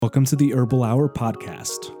Welcome to the Herbal Hour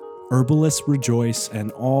podcast. Herbalists rejoice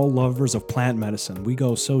and all lovers of plant medicine. We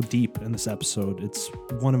go so deep in this episode. It's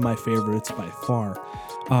one of my favorites by far.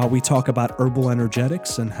 We talk about herbal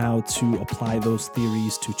energetics and how to apply those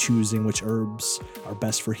theories to choosing which herbs are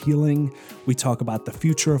best for healing. We talk about the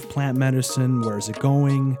future of plant medicine, where is it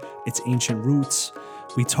going, its ancient roots.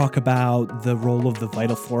 We talk about the role of the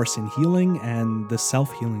vital force in healing and the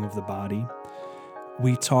self-healing of the body.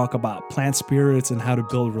 We talk about plant spirits and how to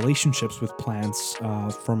build relationships with plants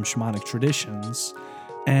from shamanic traditions.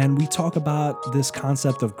 And we talk about this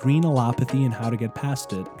concept of green allopathy and how to get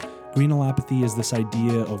past it. Green allopathy is this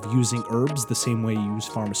idea of using herbs the same way you use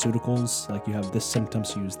pharmaceuticals. Like you have this symptom,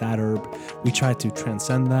 so use that herb. We try to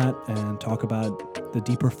transcend that and talk about the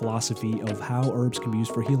deeper philosophy of how herbs can be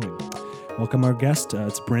used for healing. Welcome our guest.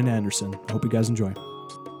 It's Bryn Anderson. Hope you guys enjoy.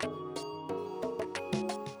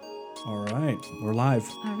 All right, we're live.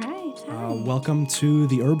 All right. Hi. Welcome to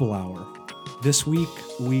the Herbal Hour. This week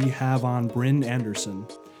we have on Bryn Anderson.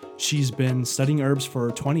 She's been studying herbs for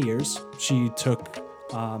 20 years. She took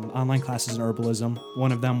online classes in herbalism.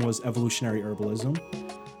 One of them was evolutionary herbalism.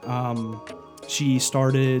 She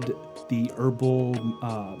started the herbal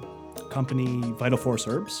company Vital Force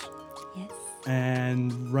Herbs. Yes.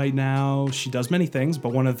 And right now she does many things,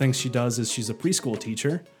 but one of the things she does is she's a preschool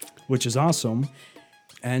teacher, which is awesome.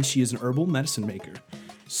 And she is an herbal medicine maker.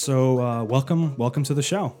 So welcome to the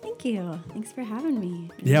show. Thank you. Thanks for having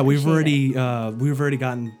me. Yeah, we've already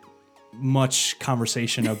gotten much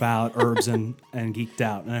conversation about herbs and geeked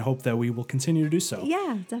out, and I hope that we will continue to do so.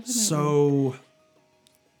 Yeah, definitely. So,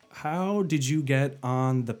 how did you get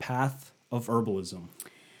on the path of herbalism?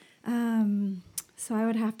 So I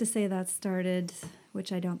would have to say that started,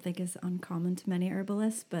 which I don't think is uncommon to many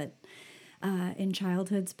herbalists, but in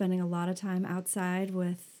childhood, spending a lot of time outside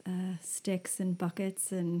with sticks and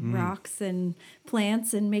buckets and rocks and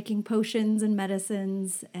plants and making potions and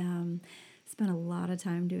medicines. Spent a lot of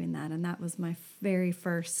time doing that, and that was my very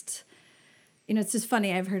first. It's just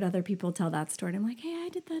funny. I've heard other people tell that story, and I'm like, hey, I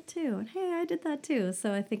did that too, and hey, I did that too.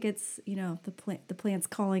 So I think it's the plant's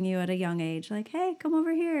calling you at a young age, like, hey, come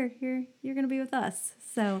over here. You're gonna be with us.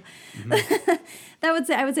 So I would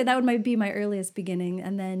say that would be my earliest beginning,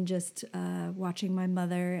 and then just watching my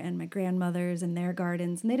mother and my grandmothers and their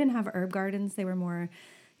gardens, and they didn't have herb gardens; they were more,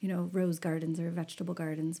 rose gardens or vegetable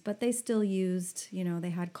gardens, but they still used, they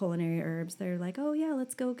had culinary herbs. They're like, oh yeah,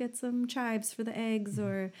 let's go get some chives for the eggs,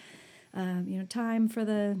 or thyme for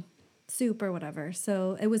the soup or whatever.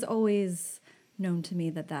 So it was always known to me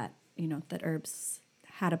that herbs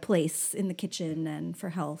had a place in the kitchen and for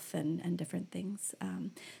health and different things. So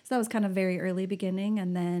that was kind of very early beginning.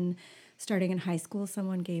 And then starting in high school,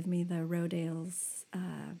 someone gave me the Rodale's,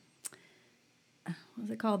 what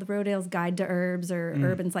was it called? The Rodale's Guide to Herbs or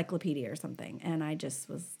Herb Encyclopedia or something. And I just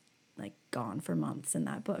was like gone for months in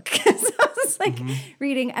that book. So I was like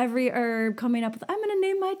reading every herb, coming up with, I'm going to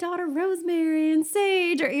name my daughter Rosemary and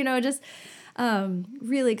Sage, or, just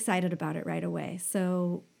really excited about it right away.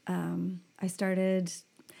 So I started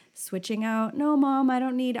switching out, no, Mom, I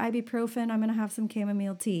don't need ibuprofen. I'm going to have some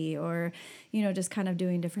chamomile tea, or, just kind of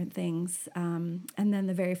doing different things. And then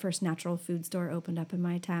the very first natural food store opened up in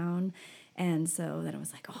my town. And so then I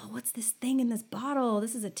was like, oh, what's this thing in this bottle?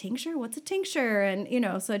 This is a tincture? What's a tincture? And,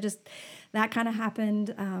 so that kind of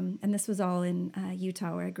happened. And this was all in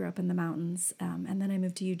Utah, where I grew up in the mountains. And then I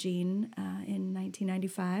moved to Eugene in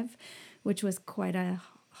 1995, which was quite a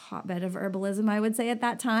hotbed of herbalism, I would say, at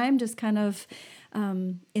that time. Just kind of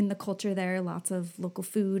in the culture there, lots of local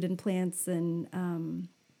food and plants and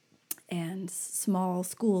small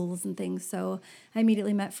schools and things. So I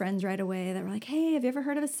immediately met friends right away that were like, hey, have you ever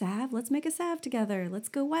heard of a salve? Let's make a salve together. Let's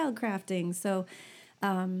go wildcrafting. So,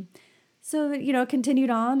 continued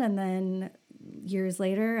on. And then years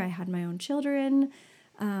later, I had my own children.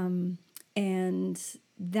 And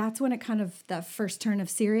that's when it kind of, that first turn of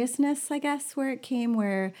seriousness, I guess, where it came,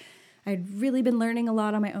 where I'd really been learning a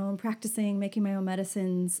lot on my own, practicing, making my own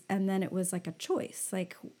medicines. And then it was like a choice.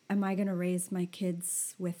 Like, am I going to raise my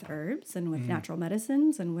kids with herbs and with natural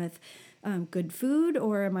medicines and with good food?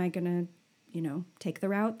 Or am I going to, take the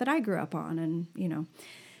route that I grew up on and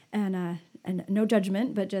no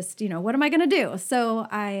judgment, but just, what am I going to do? So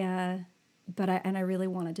I really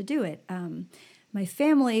wanted to do it. My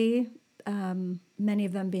family, many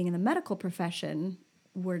of them being in the medical profession,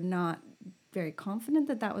 were not very confident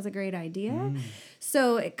that was a great idea.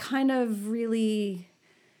 So it kind of really,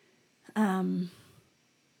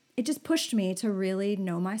 it just pushed me to really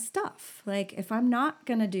know my stuff. Like, if I'm not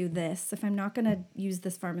going to do this, if I'm not going to use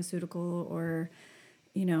this pharmaceutical or,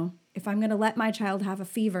 if I'm going to let my child have a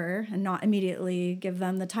fever and not immediately give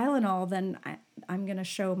them the Tylenol, then I'm going to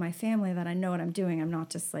show my family that I know what I'm doing. I'm not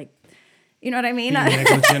just like, you know what I mean? Being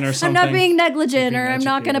negligent or something. I'm not being negligent, Being or I'm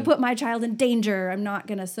not going to educated. put my child in danger. I'm not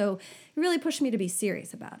going to. So it really pushed me to be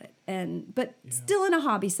serious about it. But still in a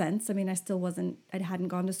hobby sense. I mean, I hadn't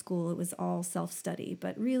gone to school. It was all self-study,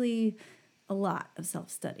 but really a lot of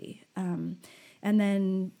self-study. And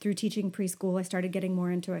then through teaching preschool, I started getting more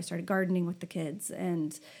into it. I started gardening with the kids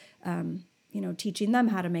and, teaching them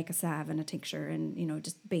how to make a salve and a tincture and,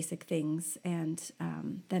 just basic things. And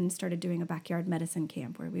then started doing a backyard medicine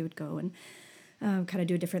camp where we would go and kind of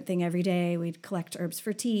do a different thing every day. We'd collect herbs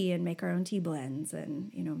for tea and make our own tea blends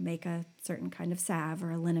and, make a certain kind of salve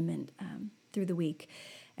or a liniment through the week.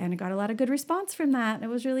 And I got a lot of good response from that. It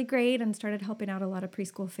was really great, and started helping out a lot of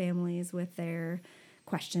preschool families with their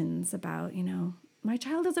questions about, my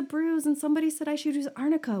child has a bruise and somebody said I should use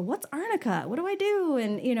arnica. What's arnica? What do I do?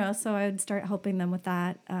 And, so I would start helping them with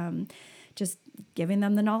that, just giving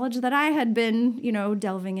them the knowledge that I had been,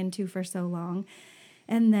 delving into for so long.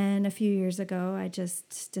 And then a few years ago, I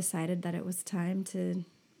just decided that it was time to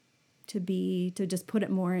just put it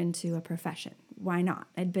more into a profession. Why not?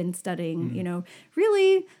 I'd been studying,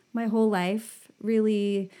 really my whole life,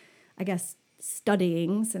 really, I guess,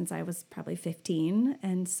 studying since I was probably 15.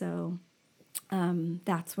 And so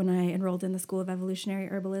that's when I enrolled in the School of Evolutionary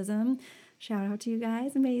Herbalism. Shout out to you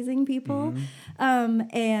guys, amazing people.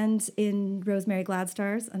 And in Rosemary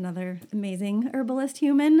Gladstars, another amazing herbalist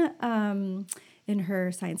human, in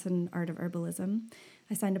her Science and Art of Herbalism.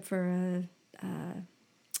 I signed up for a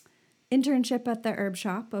internship at the herb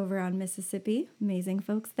shop over on Mississippi. Amazing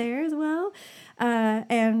folks there as well.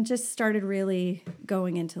 And just started really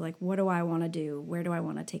going into like, what do I want to do? Where do I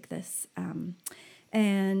want to take this?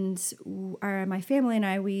 My family and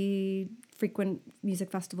I, we frequent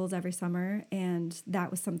music festivals every summer. And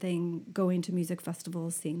that was something, going to music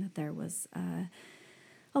festivals, seeing that there was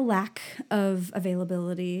a lack of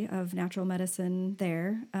availability of natural medicine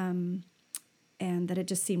there. And that it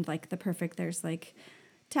just seemed like there's like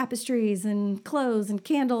tapestries and clothes and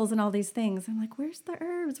candles and all these things. I'm like, where's the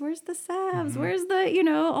herbs? Where's the salves? Where's the,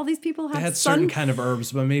 all these people have They had certain kind of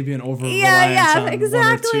herbs, but maybe an over-reliance on exactly.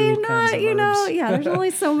 one or two kinds of herbs. There's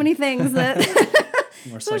only so many things that...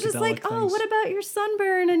 More so it's just like, things. What about your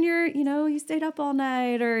sunburn and your, you stayed up all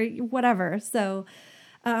night or whatever. So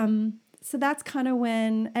that's kind of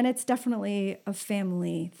when, and it's definitely a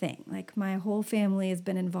family thing. Like my whole family has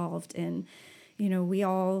been involved in, we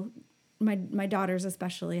all... My daughters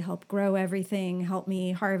especially help grow everything, help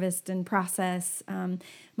me harvest and process.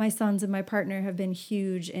 My sons and my partner have been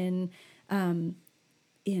huge in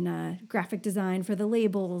graphic design for the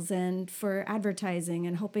labels and for advertising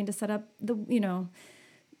and helping to set up the,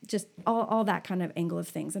 just all that kind of angle of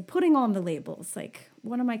things and putting on the labels. Like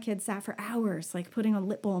one of my kids sat for hours, like putting on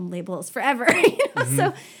lip balm labels forever.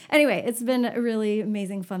 So anyway, it's been a really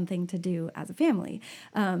amazing, fun thing to do as a family.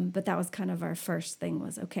 But that was kind of our first thing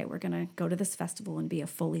was, okay, we're going to go to this festival and be a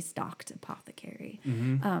fully stocked apothecary,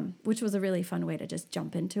 which was a really fun way to just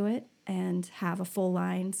jump into it and have a full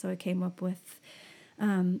line. So I came up with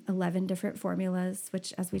 11 different formulas,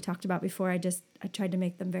 which, as we talked about before, I tried to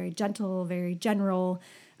make them very gentle, very general,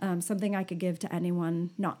 something I could give to anyone,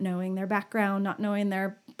 not knowing their background, not knowing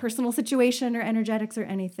their personal situation or energetics or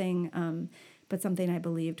anything, but something I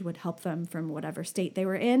believed would help them from whatever state they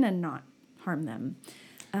were in and not harm them.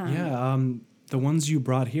 The ones you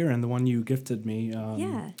brought here and the one you gifted me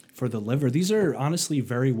for the liver, these are honestly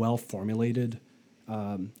very well formulated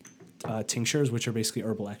tinctures, which are basically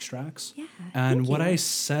herbal extracts. Yeah, and what I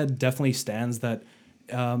said definitely stands, that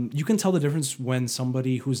you can tell the difference when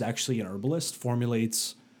somebody who's actually an herbalist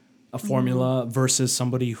formulates a formula versus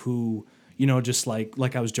somebody who, just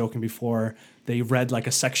like I was joking before, they read like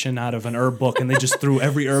a section out of an herb book and they just threw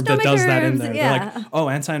every herb that does that in there. Yeah. They're like, oh,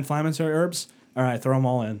 anti-inflammatory herbs? All right, throw them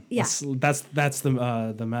all in. Yeah. That's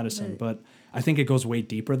the medicine. But I think it goes way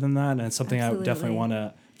deeper than that, and it's something I definitely want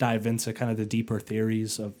to dive into, kind of the deeper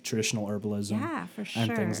theories of traditional herbalism. Yeah, for sure.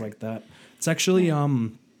 And things like that. It's actually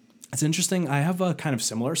it's interesting. I have a kind of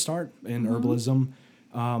similar start in herbalism.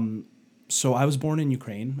 So I was born in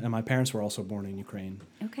Ukraine, and my parents were also born in Ukraine.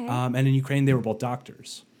 Okay. And in Ukraine, they were both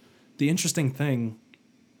doctors. The interesting thing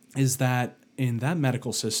is that in that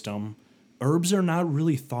medical system, herbs are not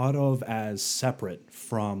really thought of as separate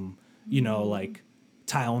from, like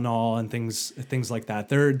Tylenol and things like that.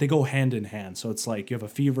 They go hand in hand. So it's like you have a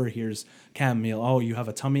fever, here's chamomile. Oh, you have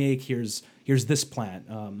a tummy ache, here's this plant.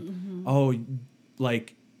 Oh,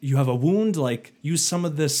 like you have a wound, like use some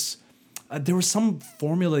of this. There was some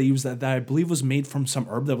formula used that I believe was made from some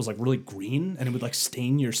herb that was like really green, and it would like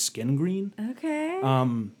stain your skin green. Okay.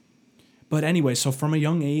 But anyway, so from a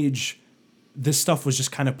young age, this stuff was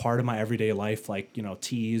just kind of part of my everyday life, like,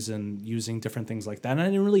 teas and using different things like that. And I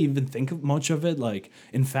didn't really even think of much of it. Like,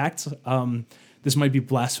 in fact, this might be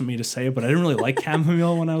blasphemy to say, but I didn't really like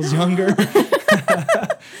chamomile when I was younger.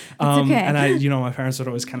 Okay. And my parents would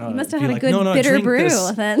always kind of must have be had a like, good no, bitter drink brew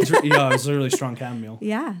this. then. Yeah, it was a really strong chamomile.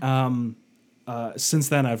 Yeah. Since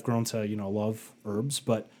then, I've grown to, love herbs,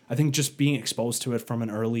 but I think just being exposed to it from an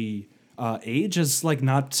early age is like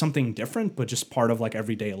not something different, but just part of like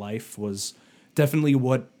everyday life was definitely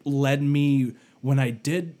what led me when I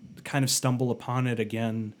did kind of stumble upon it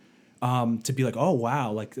again, to be like, oh,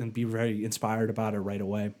 wow, like, and be very inspired about it right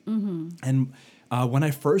away. Mm-hmm. And when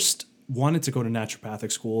I first wanted to go to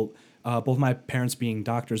naturopathic school, both my parents being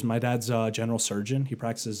doctors, my dad's a general surgeon. He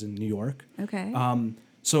practices in New York. Okay.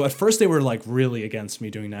 So at first they were like really against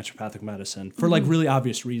me doing naturopathic medicine for like really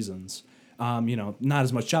obvious reasons. Not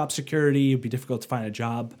as much job security. It'd be difficult to find a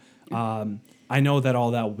job. I know that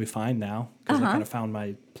all that will be fine now because I kind of found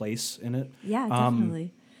my place in it. Yeah,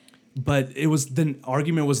 definitely. But the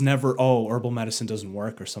argument was never, oh, herbal medicine doesn't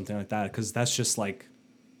work or something like that, because that's just like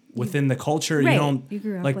within the culture. Right. You don't You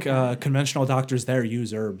grew up like with that. conventional doctors there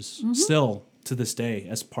use herbs still to this day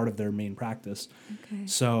as part of their main practice. Okay.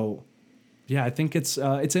 So, yeah, I think it's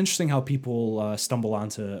interesting how people stumble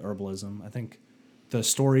onto herbalism. I think the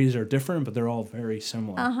stories are different, but they're all very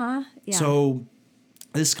similar. Yeah. So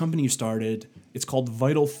this company you started, it's called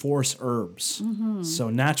Vital Force Herbs. So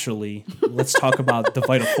naturally, let's talk about the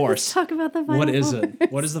Vital Force. Let's talk about the Vital What Force. is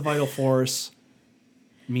it? What does the Vital Force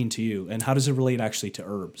mean to you? And how does it relate actually to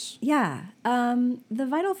herbs? Yeah. The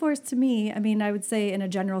Vital Force to me, I mean, I would say in a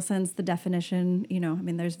general sense, the definition,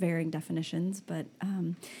 there's varying definitions, but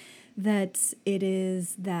that it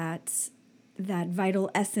is that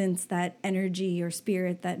vital essence, that energy or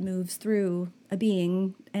spirit that moves through a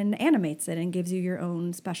being and animates it and gives you your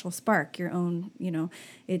own special spark, your own,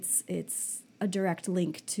 it's a direct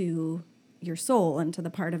link to your soul and to the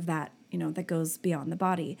part of that, that goes beyond the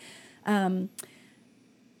body. The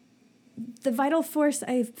vital force,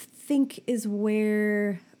 I think, is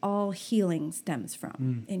where all healing stems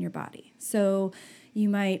from in your body. So you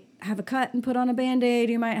might have a cut and put on a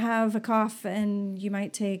Band-Aid, you might have a cough and you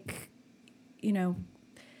might take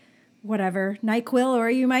whatever, NyQuil, or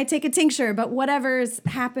you might take a tincture, but whatever's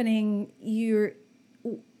happening,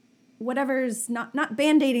 whatever's not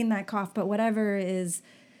Band-Aiding that cough, but whatever is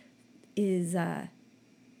what's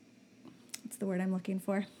the word I'm looking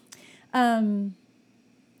for?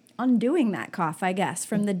 Undoing that cough, I guess,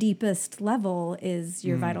 from the deepest level is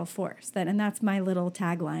your vital force. And that's my little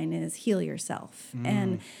tagline is heal yourself.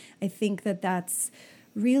 And I think that that's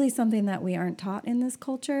really something that we aren't taught in this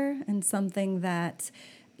culture, and something that,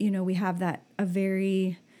 we have a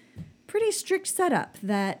very pretty strict setup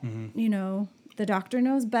that, the doctor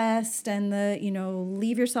knows best, and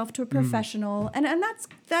leave yourself to a professional. And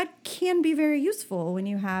that can be very useful when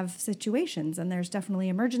you have situations, and there's definitely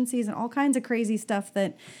emergencies and all kinds of crazy stuff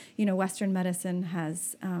that, Western medicine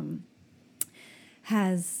has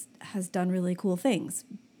done really cool things.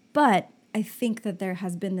 But I think that there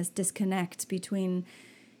has been this disconnect between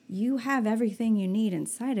you have everything you need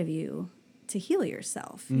inside of you to heal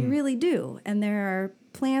yourself. You really do. And there are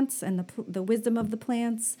plants and the wisdom of the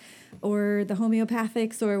plants, or the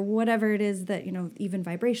homeopathics, or whatever it is that, even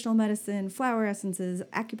vibrational medicine, flower essences,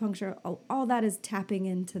 acupuncture, all that is tapping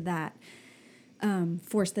into that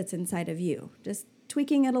force that's inside of you. Just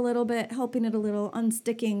tweaking it a little bit, helping it a little,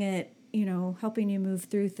 unsticking it, helping you move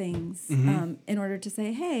through things in order to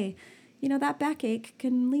say, hey, that backache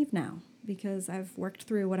can leave now because I've worked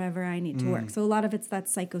through whatever I need to work. So a lot of it's that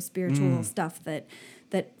psycho-spiritual stuff that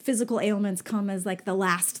physical ailments come as like the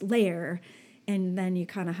last layer, and then you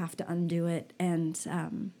kind of have to undo it. And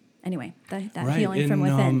anyway, that right. Healing from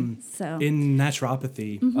within. So in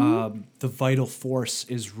naturopathy, the vital force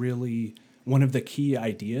is really one of the key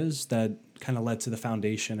ideas that kind of led to the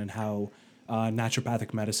foundation and how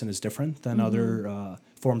naturopathic medicine is different than other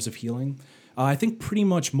forms of healing. I think pretty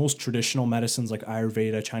much most traditional medicines like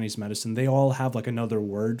Ayurveda, Chinese medicine, they all have like another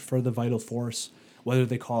word for the vital force, whether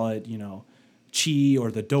they call it, chi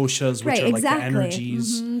or the doshas, which are like the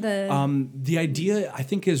energies. The idea, I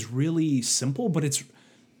think, is really simple, but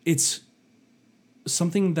it's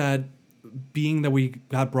something that, being that we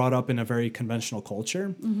got brought up in a very conventional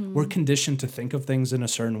culture, we're conditioned to think of things in a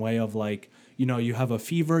certain way of like, you have a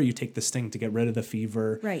fever, you take this thing to get rid of the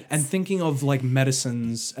fever. Right. And thinking of like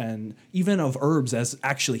medicines and even of herbs as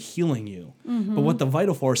actually healing you. But what the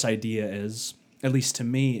vital force idea is, at least to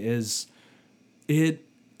me, is it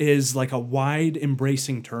is like a wide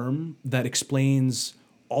embracing term that explains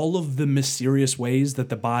all of the mysterious ways that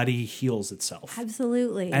the body heals itself.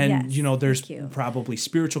 Absolutely. And, yes. There's probably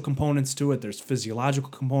spiritual components to it. There's physiological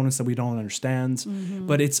components that we don't understand,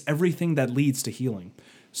 but it's everything that leads to healing.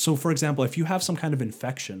 So, for example, if you have some kind of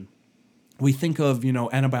infection, we think of,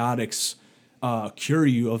 antibiotics cure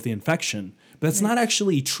you of the infection, but it's not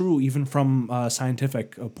actually true even from a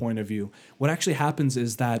scientific point of view. What actually happens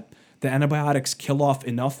is that the antibiotics kill off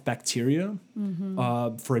enough bacteria,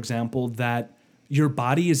 for example, that your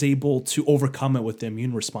body is able to overcome it with the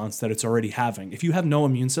immune response that it's already having. If you have no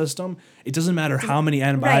immune system, it doesn't matter how many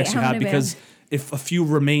antibiotics you have, because if a few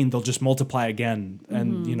remain, they'll just multiply again.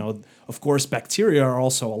 And, of course, bacteria are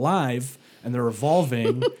also alive and they're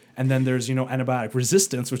evolving. And then there's, antibiotic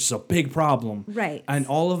resistance, which is a big problem. Right. And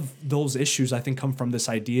all of those issues, I think, come from this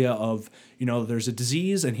idea of, there's a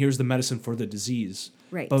disease and here's the medicine for the disease.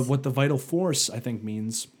 Right. But what the vital force, I think,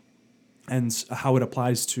 means, and how it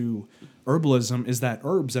applies to herbalism, is that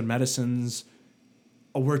herbs and medicines,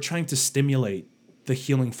 we're trying to stimulate the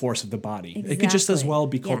healing force of the body. Exactly. It could just as well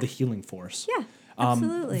be called the healing force. Yeah.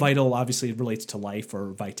 Absolutely. Vital obviously relates to life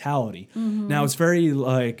or vitality. Now it's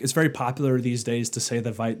very popular these days to say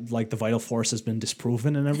that the vital force has been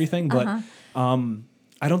disproven and everything, but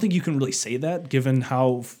I don't think you can really say that given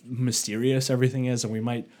how mysterious everything is, and we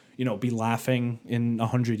might be laughing in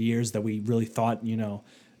 100 years that we really thought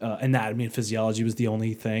anatomy and physiology was the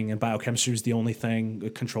only thing, and biochemistry was the only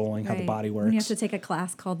thing controlling how the body works. When you have to take a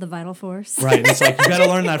class called the vital force. Right. And it's like, you got to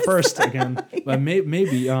learn that first again. But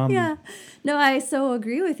maybe. Yeah. No, I so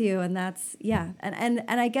agree with you. And that's, And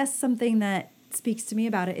I guess something that speaks to me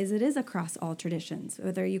about it is across all traditions,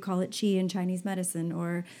 whether you call it qi in Chinese medicine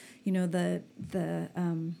or, the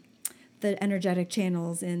energetic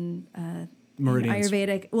channels in Meridians.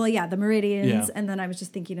 Ayurvedic, the meridians, and then I was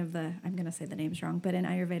just thinking of I'm going to say the names wrong, but in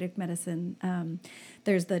Ayurvedic medicine,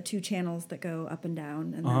 there's the 2 channels that go up and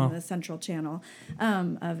down, and then the central channel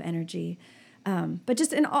of energy. But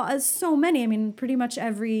just in so many, I mean, pretty much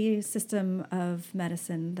every system of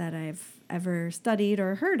medicine that I've ever studied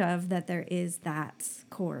or heard of, that there is that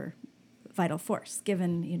core vital force,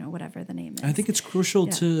 given, whatever the name is. I think it's crucial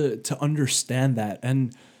to understand that.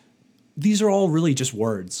 And these are all really just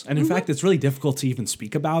words. And in fact, it's really difficult to even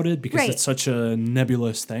speak about it because it's such a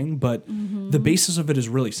nebulous thing. But the basis of it is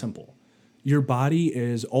really simple. Your body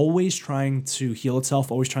is always trying to heal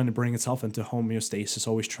itself, always trying to bring itself into homeostasis,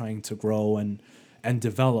 always trying to grow and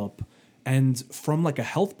develop. And from like a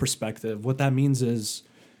health perspective, what that means is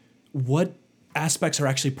what aspects are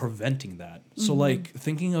actually preventing that. So like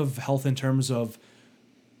thinking of health in terms of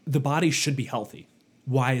the body should be healthy.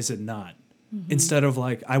 Why is it not? Instead of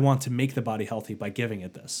like, I want to make the body healthy by giving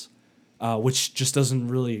it this, which just doesn't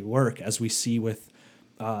really work, as we see with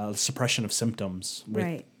suppression of symptoms.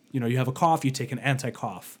 With, you have a cough, you take an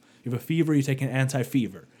anti-cough. You have a fever, you take an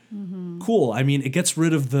anti-fever. Cool. I mean, it gets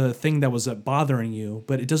rid of the thing that was bothering you,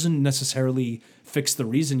 but it doesn't necessarily fix the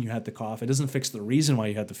reason you had the cough. It doesn't fix the reason why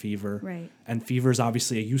you had the fever. Right. And fever is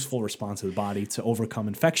obviously a useful response of the body to overcome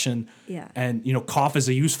infection. Yeah. And, cough is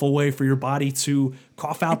a useful way for your body to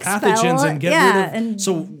cough out Expel pathogens and get rid of... And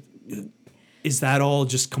so is that all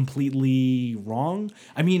just completely wrong?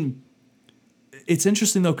 I mean, it's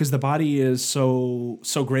interesting, though, because the body is so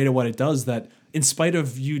great at what it does that in spite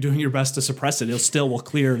of you doing your best to suppress it, it still will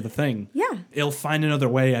clear the thing. Yeah. It'll find another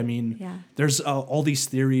way. I mean, there's all these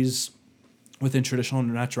theories within traditional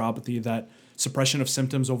naturopathy that suppression of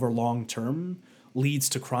symptoms over long term leads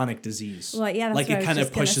to chronic disease. Well, yeah, that's like what it kind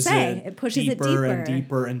of pushes it pushes it deeper and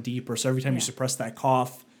deeper and deeper. So every time you suppress that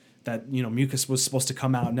cough, that mucus was supposed to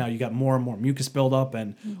come out, now you got more and more mucus buildup,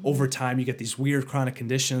 and over time you get these weird chronic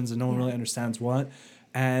conditions, and no one really understands what.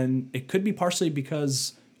 And it could be partially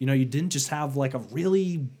because you didn't just have like a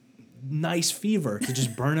really nice fever to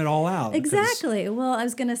just burn it all out. Exactly. Well, I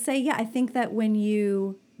was going to say, I think that when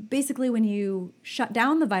you shut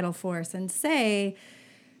down the vital force and say,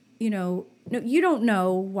 no, you don't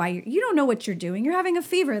know why you don't know what you're doing. You're having a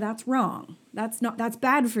fever. That's wrong. That's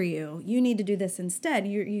bad for you. You need to do this instead.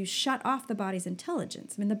 You shut off the body's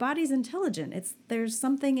intelligence. I mean, the body's intelligent. There's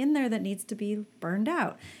something in there that needs to be burned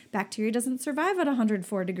out. Bacteria doesn't survive at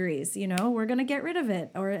 104 degrees. We're going to get rid of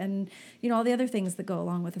it, and all the other things that go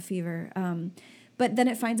along with a fever. But then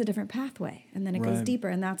it finds a different pathway, and then it goes deeper.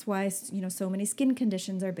 And that's why, so many skin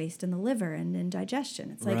conditions are based in the liver and in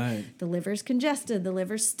digestion. It's like the liver's congested, the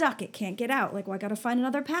liver's stuck, it can't get out. Like, well, I got to find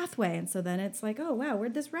another pathway. And so then it's like, oh, wow,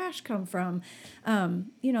 where'd this rash come from?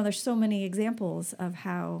 There's so many examples of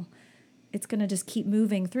how it's going to just keep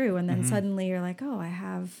moving through. And then suddenly you're like, oh, I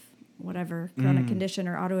have whatever chronic condition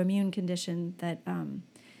or autoimmune condition that,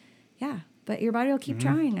 but your body will keep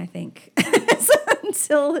trying, I think.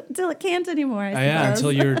 until it can't anymore. I suppose. Yeah,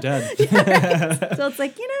 until you're dead. Yes. So it's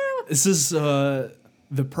like, This is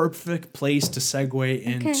the perfect place to segue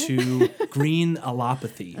into green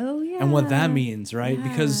allopathy. Oh, yeah. And what that means, right? Yeah.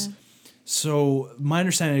 Because so my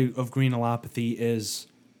understanding of green allopathy is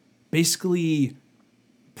basically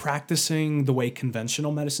practicing the way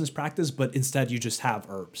conventional medicine is practiced, but instead you just have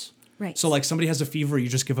herbs. Right. So like somebody has a fever, you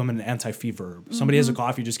just give them an anti-fever herb. Somebody has a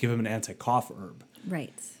cough, you just give them an anti-cough herb.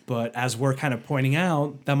 Right. But as we're kind of pointing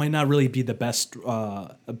out, that might not really be the best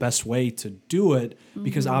way to do it,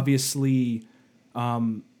 because obviously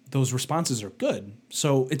those responses are good.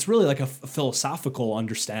 So it's really like a philosophical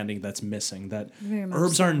understanding that's missing, that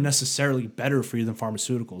herbs aren't necessarily better for you than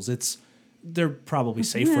pharmaceuticals. They're probably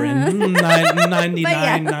safer in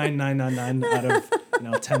 99.999 out of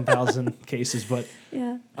 10,000 cases, but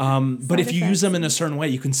but if you use them in a certain way,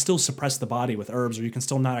 you can still suppress the body with herbs, or you can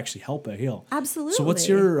still not actually help it heal. Absolutely. So what's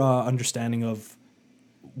your understanding of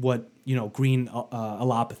what green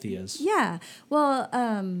allopathy is? Yeah. Well,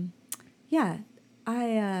 I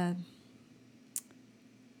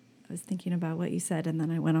was thinking about what you said, and then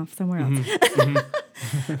I went off somewhere else.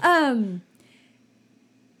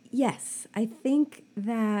 Yes, I think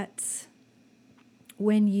that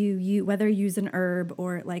when you whether you use an herb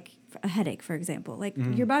or like a headache, for example, like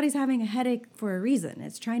your body's having a headache for a reason.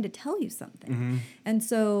 It's trying to tell you something. And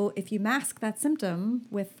so if you mask that symptom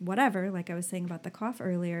with whatever, like I was saying about the cough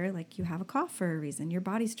earlier, like you have a cough for a reason. Your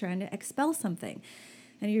body's trying to expel something.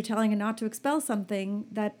 And you're telling it not to expel something,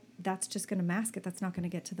 that's just going to mask it. That's not going to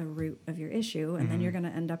get to the root of your issue. And then you're going to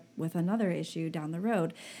end up with another issue down the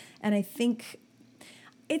road. And I think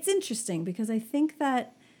it's interesting because I think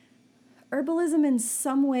that herbalism in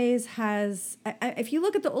some ways has, if you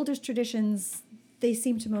look at the oldest traditions, they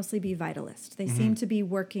seem to mostly be vitalist. They seem to be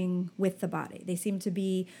working with the body. They seem to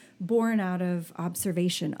be born out of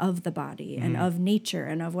observation of the body and of nature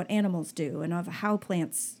and of what animals do and of how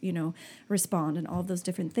plants, respond and all of those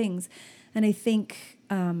different things. And I think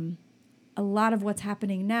a lot of what's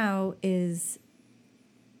happening now is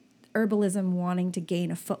herbalism wanting to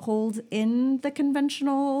gain a foothold in the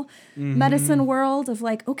conventional medicine world of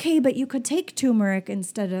like, okay, but you could take turmeric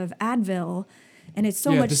instead of Advil, and it's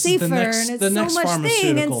so much safer, and it's so much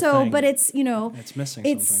thing, and so, but it's it's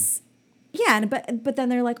missing something. Yeah, but then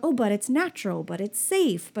they're like, oh, but it's natural, but it's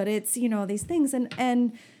safe, but it's these things,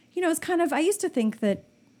 and it's kind of, I used to think that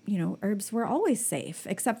herbs were always safe,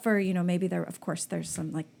 except for, maybe there's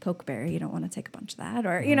some like pokeberry. You don't want to take a bunch of that,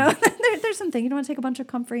 or, there's something, you don't want to take a bunch of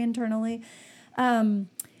comfrey internally.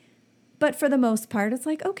 But for the most part, it's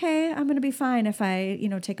like, okay, I'm going to be fine if I,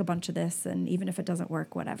 take a bunch of this, and even if it doesn't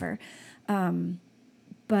work, whatever.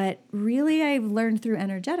 But really, I've learned through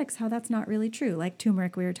energetics how that's not really true. Like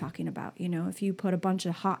turmeric we were talking about, if you put a bunch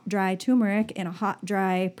of hot, dry turmeric in a hot,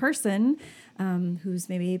 dry person who's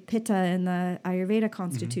maybe pitta in the Ayurveda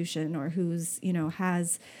constitution or who's,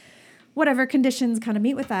 has whatever conditions kind of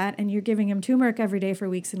meet with that, and you're giving him turmeric every day for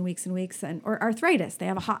weeks and weeks and weeks, or arthritis. They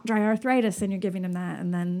have a hot, dry arthritis, and you're giving them that,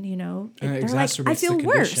 and then, they're like, I feel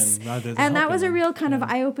worse. And that was a real kind of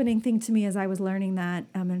eye-opening thing to me as I was learning that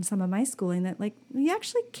in some of my schooling, that like you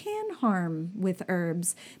actually can harm with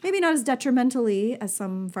herbs. Maybe not as detrimentally as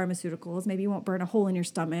some pharmaceuticals. Maybe you won't burn a hole in your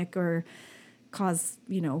stomach or cause,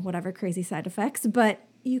 whatever crazy side effects, but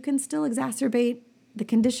you can still exacerbate the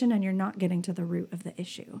condition, and you're not getting to the root of the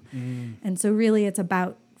issue. And so really it's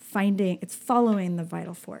about following the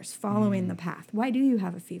vital force, following the path. Why do you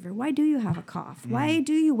have a fever? Why do you have a cough? Why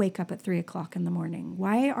do you wake up at 3:00 in the morning?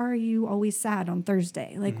 Why are you always sad on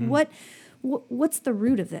Thursday? Like what's the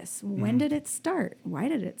root of this? When did it start? Why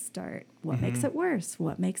did it start? What makes it worse?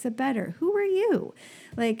 What makes it better? Who are you?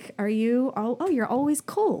 Like, are you, you're always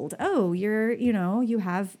cold. Oh,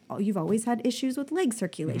 you've always had issues with leg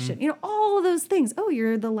circulation. All of those things. Oh,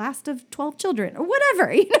 you're the last of 12 children or whatever.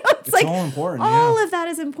 It's like all important. All of that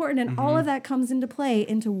is important, and all of that comes into play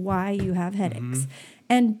into why you have headaches.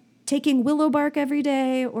 And taking willow bark every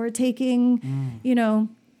day or taking,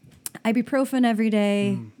 ibuprofen every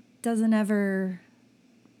day doesn't ever,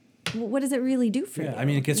 what does it really do for you? I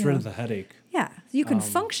mean, it gets rid of the headache. Yeah, you can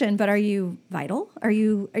function, but are you vital? Are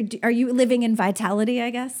you living in vitality,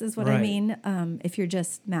 I guess, is what I mean, if you're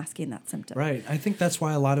just masking that symptom. Right. I think that's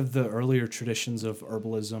why a lot of the earlier traditions of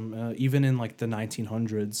herbalism, even in like the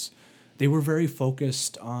 1900s, they were very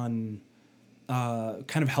focused on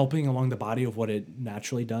kind of helping along the body of what it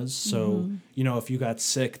naturally does. So, if you got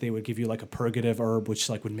sick, they would give you like a purgative herb, which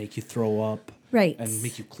like would make you throw up. Right. And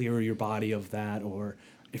make you clear your body of that. Or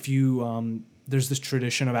if you, there's this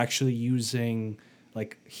tradition of actually using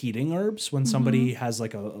like heating herbs when somebody has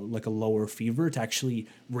like a lower fever to actually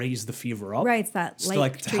raise the fever up. Right, it's that so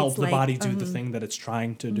like to help the body do the thing that it's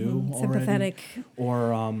trying to do already. Sympathetic.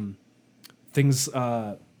 Or things,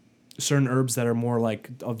 certain herbs that are more like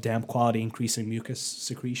of damp quality, increasing mucus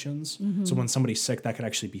secretions. So when somebody's sick, that could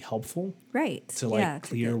actually be helpful. Right. To like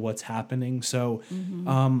clear what's happening. So,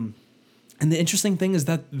 and the interesting thing is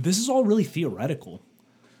that this is all really theoretical.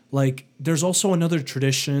 Like there's also another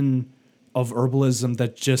tradition of herbalism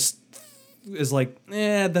that just is like,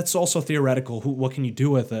 that's also theoretical. What can you do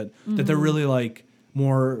with it? That they're really like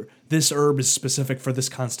more, this herb is specific for this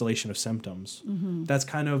constellation of symptoms. That's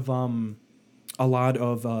kind of a lot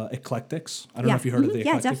of eclectics. I don't know if you heard of the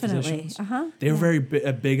eclectic physicians. They were very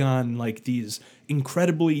big on like these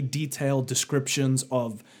incredibly detailed descriptions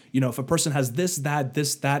of, if a person has this, that,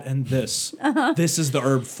 and this, this is the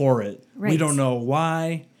herb for it. Right. We don't know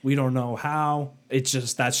why. We don't know how. It's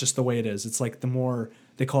just, that's just the way it is. It's like the more,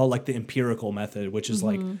 they call it like the empirical method, which is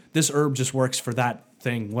like, this herb just works for that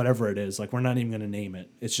thing, whatever it is. Like, we're not even going to name it.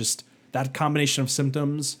 It's just that combination of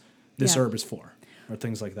symptoms this herb is for, or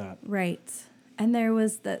things like that. Right. And there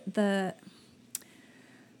was the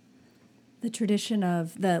tradition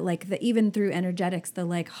of the even through energetics, the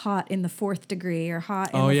like hot in the 4th degree or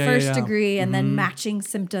hot in the first degree, and then matching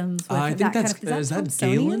symptoms with I think that's is that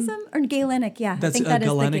Galen? or Galenic? Yeah, that's I think that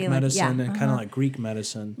Galenic is the medicine and kind of like Greek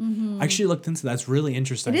medicine. I actually looked into that. That's really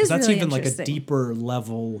interesting. It is that's really even like a interesting. deeper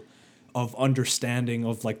level of understanding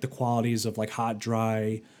of like the qualities of like hot,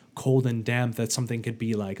 dry, cold, and damp. That something could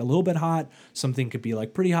be like a little bit hot, something could be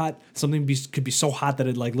like pretty hot, something could be so hot that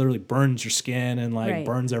it like literally burns your skin and like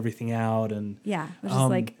burns everything out. And which is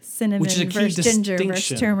like cinnamon versus ginger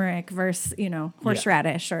versus turmeric versus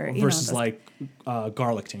horseradish or versus like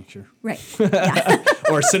garlic tincture, right?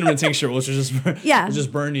 Or cinnamon tincture, which will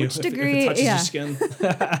just burn you if it touches your skin.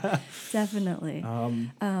 Definitely.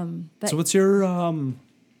 So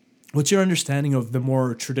what's your understanding of the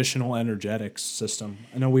more traditional energetics system?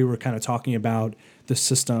 I know we were kind of talking about the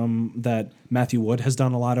system that Matthew Wood has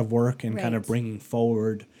done a lot of work in kind of bringing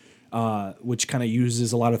forward, which kind of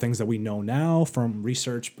uses a lot of things that we know now from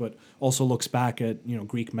research, but also looks back at,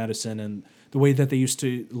 Greek medicine and the way that they used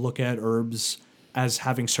to look at herbs as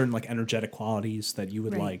having certain like energetic qualities that you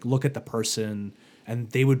would like look at the person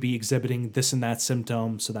and they would be exhibiting this and that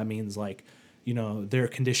symptom. So that means like, their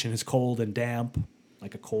condition is cold and damp.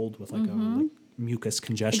 Like a cold with like a like mucus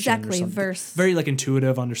congestion or something. Very like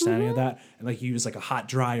intuitive understanding of that. And like you use like a hot,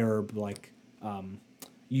 dry herb, like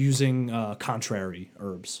using contrary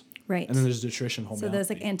herbs. Right. And then there's the traditional homeopathy. So there's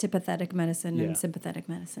like antipathetic medicine and sympathetic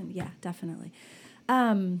medicine. Yeah, definitely.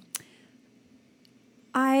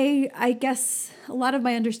 I guess a lot of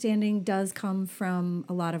my understanding does come from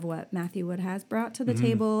a lot of what Matthew Wood has brought to the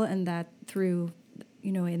table, and that through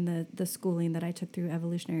in the schooling that I took through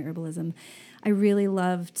evolutionary herbalism, I really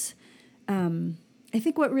loved, I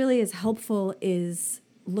think what really is helpful is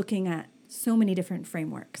looking at so many different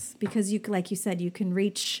frameworks, because like you said, you can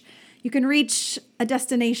reach a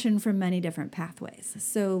destination from many different pathways.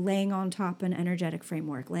 So laying on top an energetic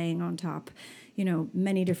framework, laying on top,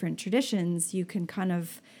 many different traditions, you can kind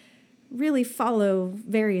of really follow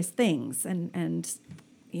various things and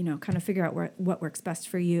kind of figure out what works best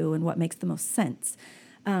for you and what makes the most sense.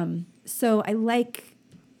 So I like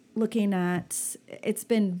looking at, it's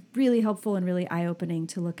been really helpful and really eye-opening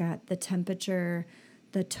to look at the temperature,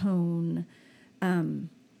 the tone, and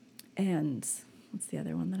what's the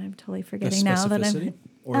other one that I'm totally forgetting now? That I'm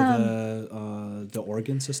or the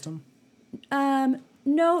organ system.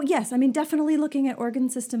 No, yes, I mean definitely looking at organ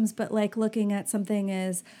systems, but like looking at something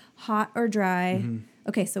as hot or dry.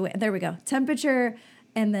 Okay, so there we go. Temperature.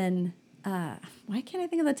 And then, why can't I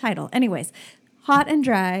think of the title? Anyways, hot and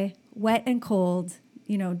dry, wet and cold,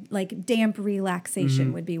 like damp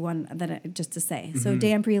relaxation would be one just to say. So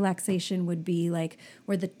damp relaxation would be like,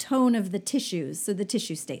 or the tone of the tissues. So the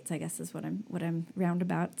tissue states, I guess, is what I'm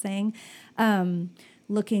roundabout saying.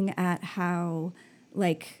 Looking at how,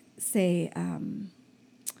 like, say,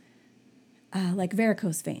 like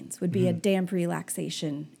varicose veins would be a damp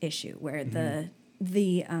relaxation issue, where the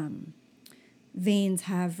veins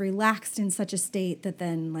have relaxed in such a state that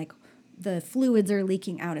then like the fluids are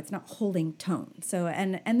leaking out. It's not holding tone. So,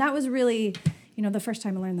 and that was really, the first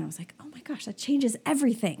time I learned that, I was like, oh my gosh, that changes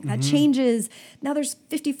everything. That changes. Now there's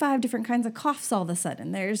 55 different kinds of coughs all of a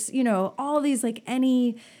sudden. There's, all these, like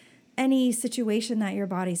any situation that your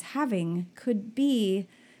body's having could be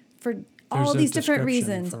for all these different description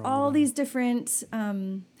reasons, for all of them. these different,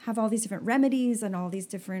 have all these different remedies and all these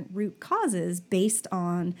different root causes based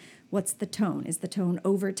on what's the tone. Is the tone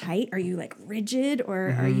over tight? Are you like rigid,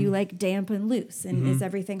 or are you like damp and loose? And is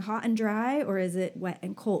everything hot and dry, or is it wet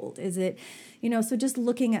and cold? Is it, so just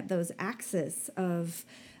looking at those axes of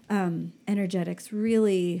energetics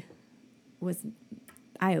really was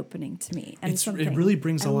eye-opening to me. And It really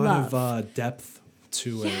brings a lot love. of depth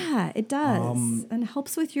to it. Yeah, it does. And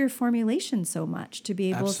helps with your formulation so much to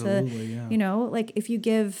be able Absolutely, yeah. like if you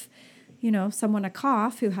give, someone a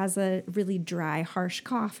cough who has a really dry, harsh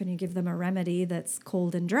cough, and you give them a remedy that's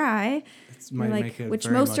cold and dry, Might you're make it which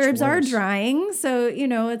very most much herbs are worse. drying. So,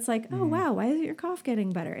 it's like, oh, wow, why is your cough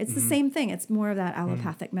getting better? It's the same thing. It's more of that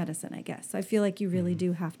allopathic medicine, I guess. So I feel like you really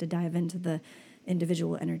do have to dive into the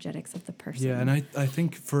individual energetics of the person. Yeah, and I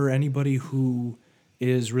think for anybody who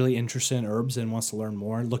is really interested in herbs and wants to learn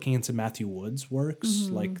more, looking into Matthew Wood's works,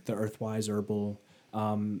 like the Earthwise Herbal,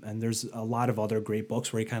 and there's a lot of other great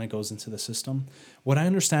books where he kind of goes into the system. What I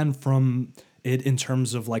understand from it in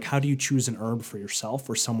terms of like how do you choose an herb for yourself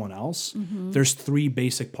or someone else, there's 3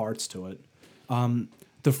 basic parts to it.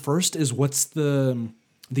 The first is what's the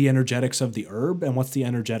energetics of the herb and what's the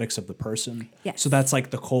energetics of the person. Yes. So that's like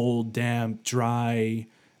the cold, damp, dry,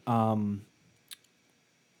 hot.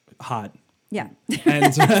 Yeah.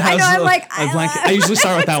 And I know, I'm like, I usually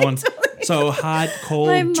start with that one. So hot, cold,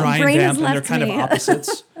 My dry, and brain has damp, and they're left kind me. of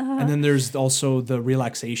opposites. And then there's also the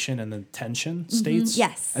relaxation and the tension states.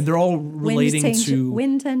 Yes. And they're all relating to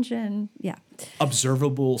wind tension. Yeah.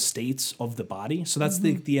 observable states of the body. So that's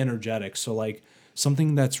the energetic. So like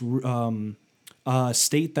something that's a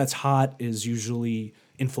state that's hot is usually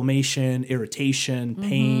inflammation, irritation,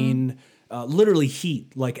 pain, literally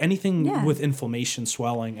heat. Like anything with inflammation,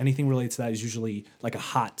 swelling, anything related to that is usually like a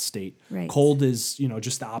hot state. Right. Cold is,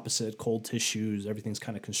 just the opposite. Cold tissues, everything's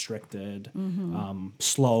kind of constricted,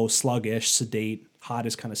 slow, sluggish, sedate. Hot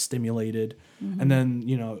is kind of stimulated. And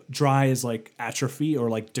then, dry is like atrophy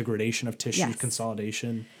or like degradation of tissue, Yes.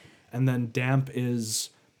 consolidation. And then damp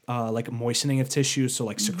is like moistening of tissue. So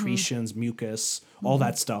like secretions, mucus, all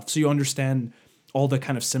that stuff. So you understand all the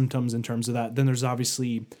kind of symptoms in terms of that. Then there's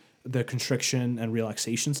obviously the constriction and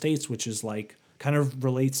relaxation states, which is like kind of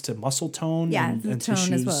relates to muscle tone Yeah. and, The and tone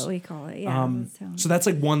tissues. is what we call it. Yeah. The tone. So that's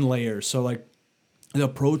like one layer. So like the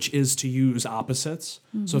approach is to use opposites.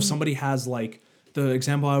 So if somebody has like, the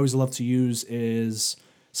example I always love to use is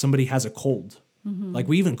somebody has a cold. Like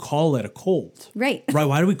we even call it a cold. Right. Right.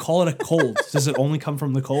 Why do we call it a cold? Does it only come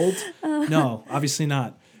from the cold? No, obviously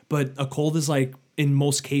not. But a cold is like, in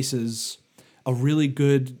most cases, a really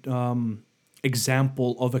good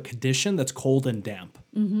example of a condition that's cold and damp.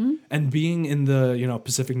 And being in the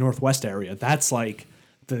Pacific Northwest area, that's like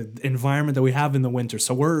the environment that we have in the winter.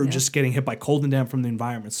 So we're just getting hit by cold and damp from the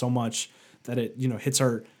environment so much that it hits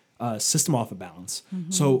our system off of balance.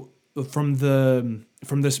 So from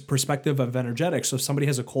this perspective of energetics, so if somebody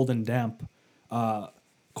has a cold and damp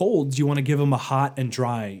cold, you want to give them a hot and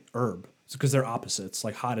dry herb because they're opposites.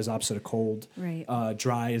 Like hot is opposite of cold, Right.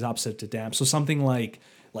 Dry is opposite to damp. So something like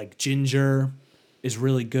ginger is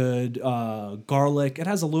really good. Garlic, it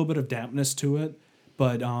has a little bit of dampness to it,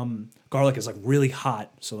 but garlic is like really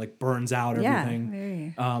hot, so like burns out everything.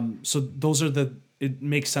 Very. So those are it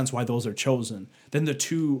makes sense why those are chosen. Then the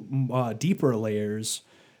 2 deeper layers,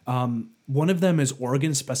 one of them is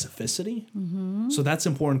organ specificity. So that's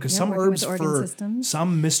important because some working with herbs, organ for systems.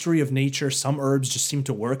 some mystery of nature, some herbs just seem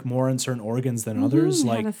to work more in certain organs than others. Have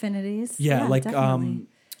Like affinities. definitely. Definitely.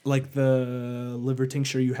 Like the liver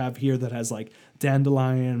tincture you have here that has like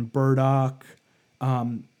dandelion, burdock.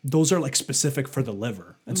 Those are like specific for the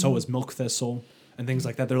liver, and so is milk thistle and things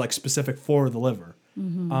like that. They're like specific for the liver.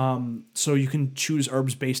 So you can choose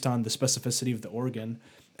herbs based on the specificity of the organ.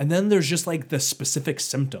 And then there's just like the specific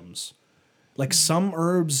symptoms. Like some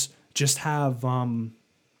herbs just have,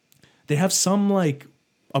 they have some like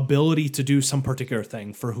ability to do some particular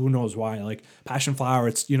thing for who knows why. Like passion flower,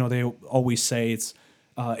 it's, they always say it's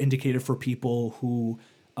indicated for people who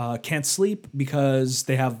can't sleep because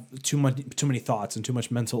they have too many thoughts and too much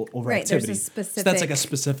mental overactivity. Right, there's a specific... So that's like a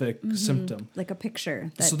specific symptom. Like a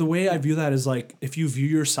picture. So the way I view that is like, if you view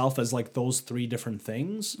yourself as like those 3 different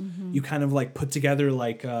things, you kind of like put together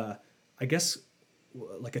like, I guess,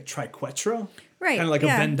 like a triquetra. Right. Kind of like a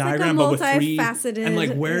Venn It's like a diagram, but with 3. multifaceted, And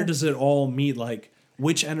like, where does it all meet? Like,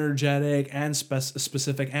 which energetic and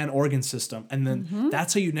specific and organ system. And then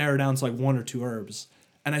that's how you narrow down to like 1 or 2 herbs.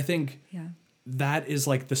 And I think that is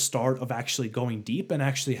like the start of actually going deep and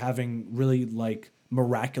actually having really like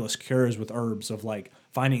miraculous cures with herbs of like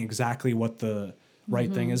finding exactly what the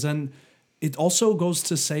right thing is. And it also goes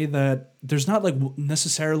to say that there's not like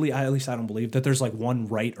necessarily, at least I don't believe that there's like one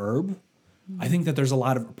right herb. I think that there's a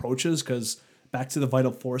lot of approaches, because back to the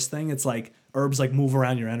vital force thing, it's like herbs like move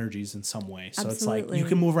around your energies in some way. So it's like you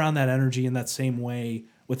can move around that energy in that same way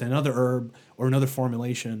with another herb or another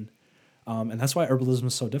formulation. And that's why herbalism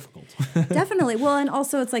is so difficult. Definitely. Well, and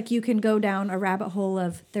also it's like you can go down a rabbit hole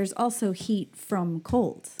of there's also heat from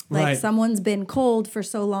cold. Like Right. someone's been cold for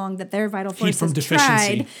so long that their vital force from has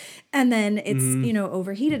deficiency. tried, and then it's,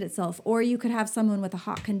 overheated itself. Or you could have someone with a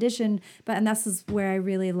hot condition. And this is where I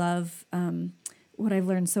really love what I've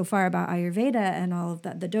learned so far about Ayurveda and all of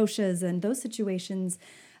the doshas and those situations,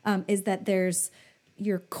 is that there's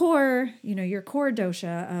your core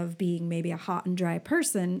dosha of being maybe a hot and dry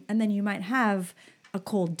person, and then you might have a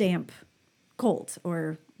cold, damp, cold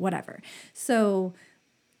or whatever. So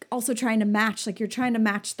also trying to match, like you're trying to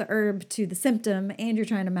match the herb to the symptom, and you're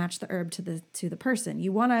trying to match the herb to the person.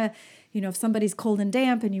 You want to, if somebody's cold and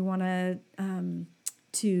damp and you want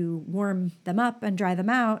to warm them up and dry them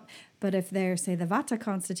out. But if they're, say, the Vata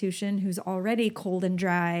constitution, who's already cold and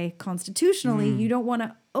dry constitutionally, you don't want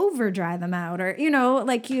to over dry them out, or,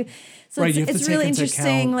 like you. So Right, it's really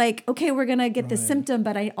interesting. Like, okay, we're going to get this symptom,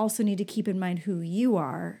 but I also need to keep in mind who you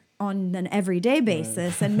are on an everyday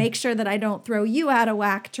basis, and make sure that I don't throw you out of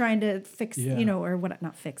whack trying to fix, or what,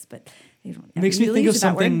 not fix, but you don't. Makes me think of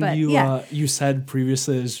something word, you said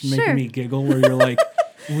previously is making me giggle, where you're like,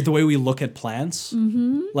 with the way we look at plants,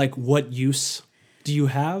 like what use do you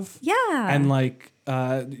have? Yeah. And like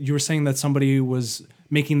you were saying that somebody was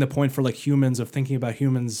making the point for like humans, of thinking about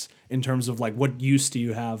humans in terms of like, what use do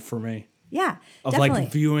you have for me? Yeah, of definitely.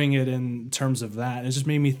 like viewing it in terms of that. It just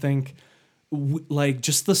made me think, like,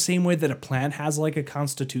 just the same way that a plant has like a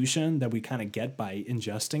constitution that we kind of get by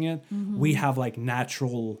ingesting it, we have like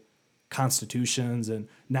natural constitutions and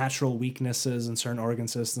natural weaknesses in certain organ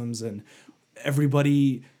systems, and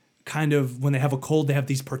everybody kind of, when they have a cold, they have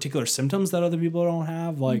these particular symptoms that other people don't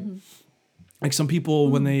have. Like, like some people,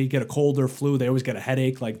 when they get a cold or flu, they always get a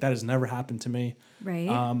headache. Like, that has never happened to me. Right.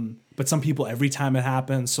 But some people, every time it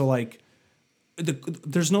happens. So like,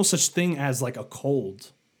 there's no such thing as like a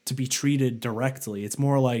cold to be treated directly. It's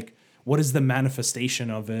more like, what is the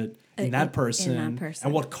manifestation of it in that person,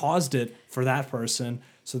 and what caused it for that person.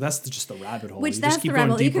 So that's just the rabbit hole. Which you that's just keep the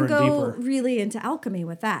rabbit hole. You can go deeper. really into alchemy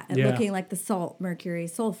with that, and looking like the salt, mercury,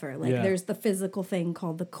 sulfur. Like there's the physical thing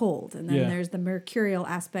called the cold, and then there's the mercurial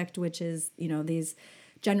aspect, which is, these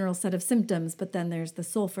general set of symptoms, but then there's the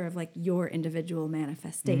sulfur of like your individual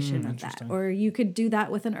manifestation of that. Or you could do that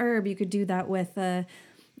with an herb. You could do that with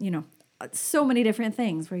so many different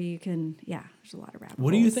things where you can, there's a lot of rabbit holes.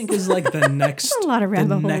 What do you think is like the next, a lot of rabbit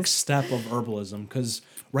holes. Next step of herbalism? Because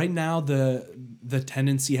right now the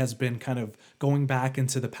tendency has been kind of going back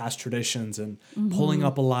into the past traditions and pulling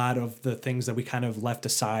up a lot of the things that we kind of left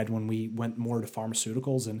aside when we went more to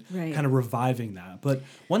pharmaceuticals, and kind of reviving that. But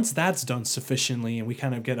once that's done sufficiently and we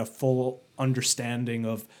kind of get a full understanding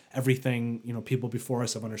of everything, people before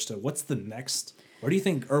us have understood, what's the next? Where do you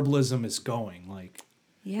think herbalism is going? Like,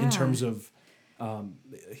 in terms of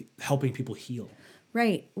helping people heal.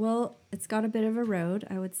 Right. Well, it's got a bit of a road,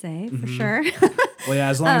 I would say, for sure. Well, yeah,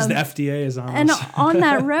 as long as the FDA is on and us. on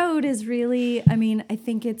that road is really, I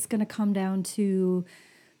think it's going to come down to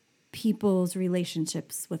people's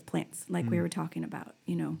relationships with plants, like we were talking about.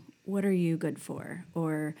 What are you good for?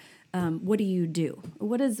 Or what do you do?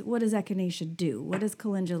 What does echinacea do? What does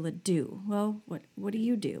calendula do? Well, what do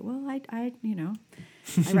you do? Well, I I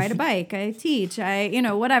ride a bike, I teach,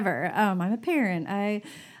 whatever. I'm a parent.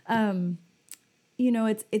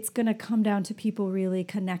 It's going to come down to people really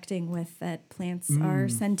connecting with that plants are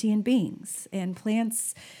sentient beings, and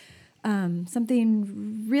plants,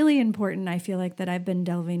 something really important I feel like that I've been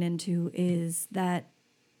delving into is that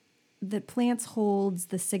the plants holds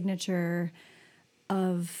the signature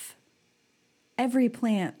of every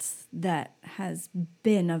plant that has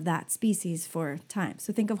been of that species for time.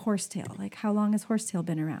 So think of horsetail. Like, how long has horsetail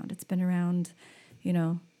been around? It's been around,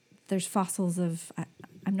 there's fossils of,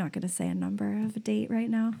 I'm not going to say a number of a date right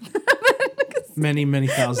now. many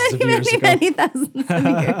thousands of years ago. Many thousands of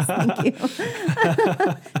years. Thank you.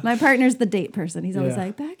 My partner's the date person. He's always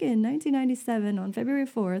like, back in 1997 on February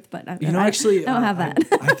 4th, but I don't have that.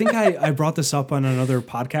 I think I brought this up on another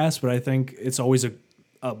podcast, but I think it's always a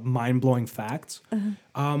mind-blowing fact.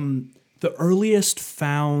 The earliest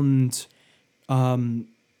found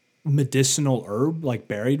medicinal herb, like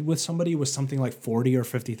buried with somebody, was something like 40 or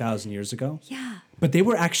 50,000 years ago. Yeah. But they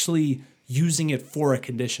were actually using it for a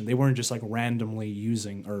condition. They weren't just like randomly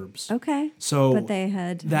using herbs. Okay. So but they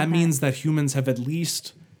had that means that humans have at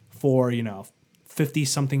least for,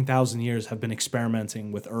 50-something thousand years have been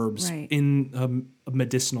experimenting with herbs in a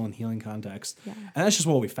medicinal and healing context. Yeah. And that's just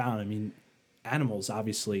what we found. I mean, animals,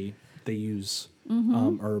 obviously, they use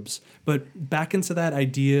herbs. But back into that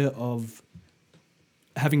idea of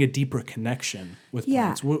having a deeper connection with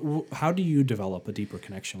plants. How do you develop a deeper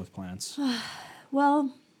connection with plants?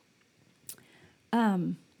 Well,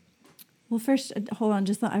 first, hold on.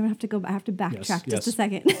 I have to backtrack just a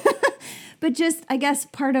second. But just, I guess,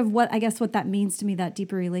 part of what that means to me, that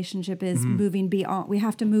deeper relationship is moving beyond. We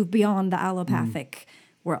have to move beyond the allopathic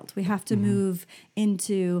world. We have to move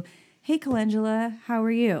into, hey, Calendula, how are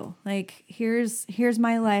you? Like, here's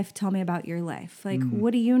my life. Tell me about your life. Like,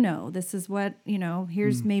 what do you know? This is what,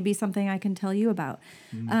 here's maybe something I can tell you about.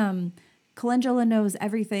 Calendula knows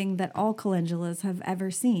everything that all calendulas have ever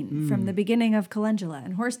seen from the beginning of calendula.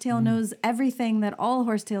 And horsetail knows everything that all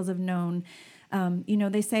horsetails have known.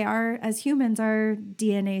 They say as humans, our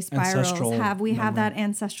DNA spirals have that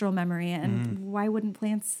ancestral memory. And why wouldn't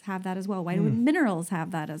plants have that as well? Why wouldn't minerals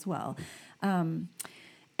have that as well? And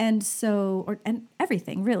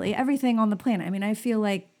everything, really, everything on the planet. I mean, I feel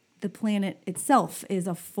like the planet itself is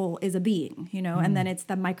a being, and then it's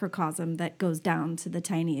the microcosm that goes down to the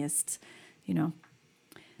tiniest,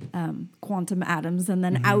 quantum atoms, and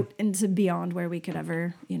then out into beyond where we could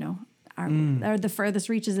ever, are the furthest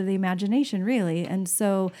reaches of the imagination, really. And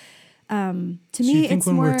so, to me, you think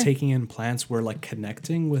when we're taking in plants, we're like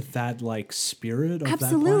connecting with that like spirit of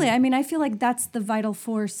absolutely. that plant? I mean, I feel like that's the vital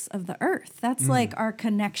force of the earth. That's like our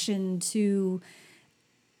connection to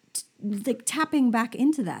like tapping back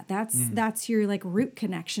into that. That's your like root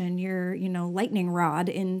connection, your lightning rod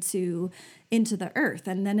into the earth,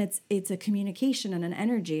 and then it's a communication and an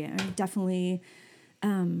energy. And I definitely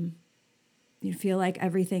you feel like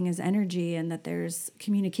everything is energy, and that there's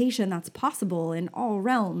communication that's possible in all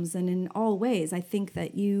realms and in all ways. I think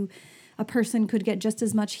that a person could get just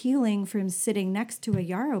as much healing from sitting next to a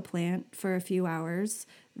yarrow plant for a few hours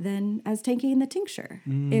than as taking the tincture.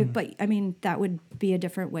 But I mean, that would be a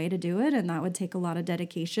different way to do it, and that would take a lot of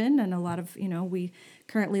dedication and a lot of, we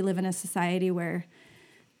currently live in a society where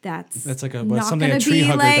that's like something a tree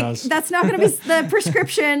hugger does. That's not going to be the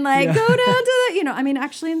prescription, like go down to the, I mean,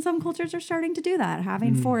 actually in some cultures are starting to do that,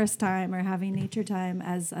 having forest time or having nature time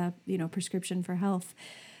as a, prescription for health.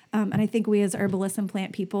 And I think we as herbalists and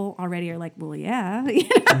plant people already are like, well, yeah,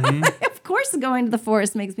 of course going to the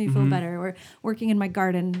forest makes me feel better, or working in my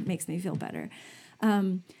garden makes me feel better.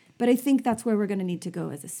 But I think that's where we're going to need to go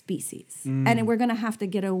as a species. And we're going to have to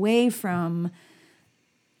get away from,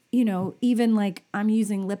 even like I'm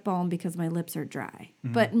using lip balm because my lips are dry,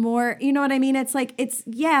 but more, you know what I mean? It's like,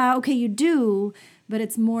 okay, you do, but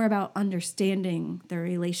it's more about understanding the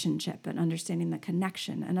relationship and understanding the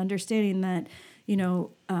connection and understanding that,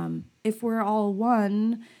 if we're all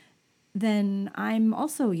one, then I'm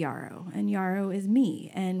also yarrow, and yarrow is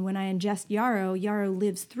me. And when I ingest yarrow, yarrow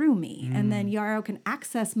lives through me. And then yarrow can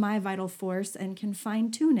access my vital force and can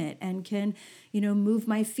fine tune it and can, move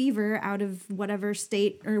my fever out of whatever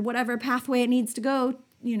state or whatever pathway it needs to go,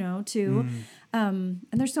 to. And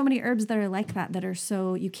there's so many herbs that are like that are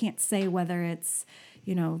so, you can't say whether it's,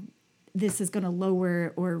 this is going to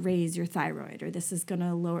lower or raise your thyroid, or this is going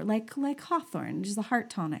to lower, like hawthorn, which is a heart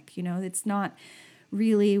tonic. It's not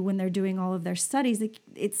really, when they're doing all of their studies,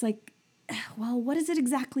 it's like, well, what is it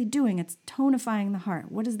exactly doing? It's tonifying the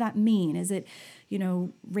heart. What does that mean? Is it,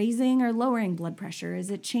 raising or lowering blood pressure?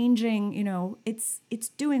 Is it changing, it's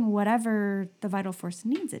doing whatever the vital force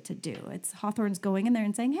needs it to do. It's hawthorn's going in there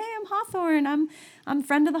and saying, hey, I'm hawthorn. I'm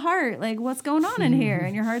friend of the heart. Like, what's going on in here?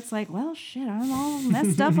 And your heart's like, well, shit, I'm all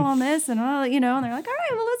messed up on this. And all, and they're like, all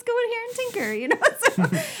right, well, let's go in here and tinker, So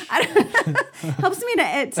helps me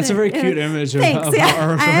to that's a very cute image. Thanks. Of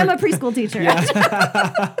I am a preschool teacher. Yeah.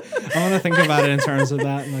 I want to think about it in terms of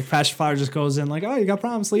that. And like Passion Flower just goes in like, oh, you got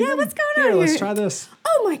problems sleeping? Yeah, what's going on here? Let's try this.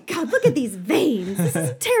 Oh my God, look at these veins. This is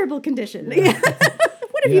a terrible condition.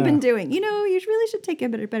 What have you been doing? You really should take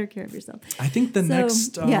better care of yourself. I think the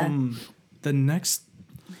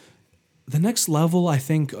next level, I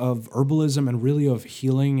think, of herbalism and really of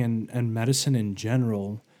healing and medicine in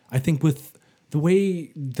general, I think with the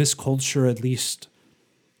way this culture at least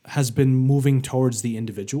has been moving towards the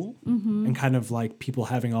individual and kind of like people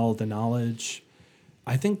having all the knowledge,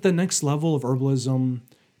 I think the next level of herbalism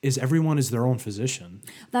is everyone is their own physician.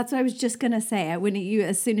 That's what I was just going to say.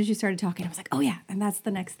 As soon as you started talking, I was like, oh yeah. And that's the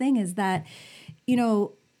next thing is that,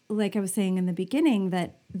 like I was saying in the beginning,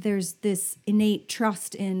 that there's this innate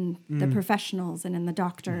trust in the professionals and in the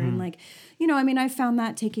doctor. And like, I found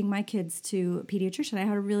that taking my kids to a pediatrician. I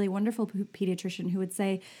had a really wonderful pediatrician who would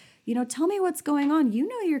say, tell me what's going on. You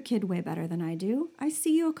know your kid way better than I do. I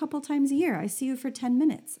see you a couple times a year. I see you for 10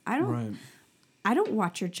 minutes. I don't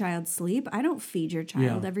watch your child sleep. I don't feed your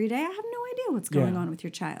child every day. I have no idea what's going on with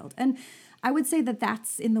your child. And I would say that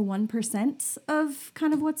that's in the 1% of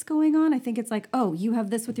kind of what's going on. I think it's like, oh, you have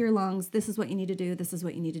this with your lungs. This is what you need to do. This is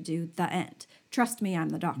what you need to do. The end. Trust me, I'm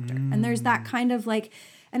the doctor. And there's that kind of like,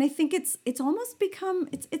 and I think it's almost become,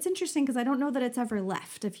 it's interesting because I don't know that it's ever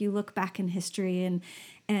left. If you look back in history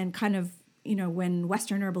and kind of, when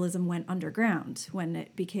Western herbalism went underground, when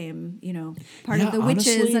it became, part of the witches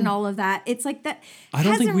honestly, and all of that, it's like that. I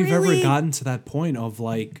don't think we've ever gotten to that point of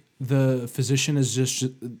like the physician is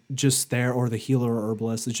just there, or the healer or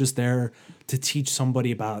herbalist is just there to teach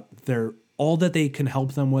somebody about all that they can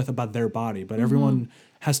help them with about their body. But everyone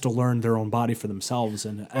has to learn their own body for themselves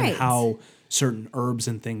and how certain herbs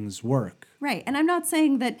and things work. Right. And I'm not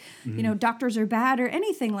saying that, doctors are bad or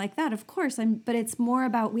anything like that, of course. But it's more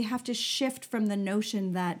about we have to shift from the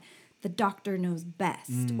notion that the doctor knows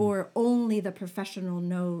best or only the professional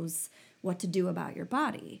knows what to do about your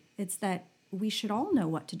body. It's that we should all know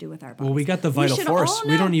what to do with our bodies. Well, we got the vital force.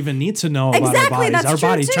 We don't even need to know about our bodies. That's our true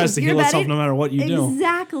body too. tries to heal itself no matter what you do.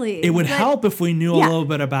 Exactly. It would help if we knew a little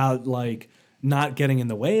bit about like not getting in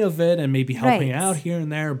the way of it and maybe helping out here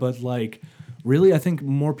and there. But like, really, I think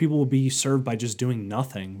more people will be served by just doing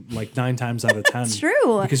nothing, like 9 times out of 10. It's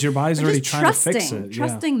true. Because your body's already trying to fix it.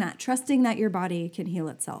 Trusting that your body can heal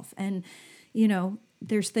itself. And,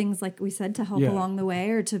 there's things, like we said, to help along the way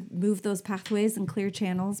or to move those pathways and clear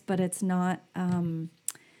channels, but it's not, the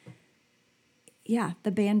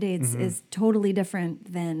Band-Aids is totally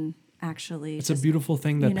different than actually. It's a beautiful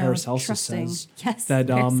thing that Paracelsus says. Yes, that,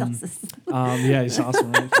 Paracelsus. He's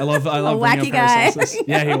awesome, right? I love wacky Paracelsus. guy.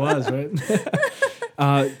 Yeah, he was,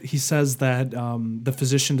 right? He says that the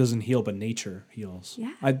physician doesn't heal, but nature heals.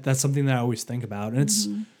 Yeah. That's something that I always think about.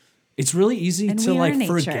 And it's really easy to like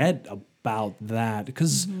forget about that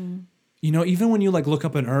because, even when you like look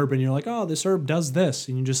up an herb and you're like, oh, this herb does this,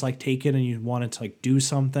 and you just like take it and you want it to like do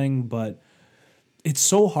something, but it's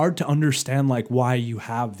so hard to understand like why you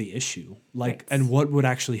have the issue, like, and what would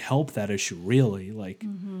actually help that issue really. Like,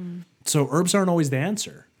 so herbs aren't always the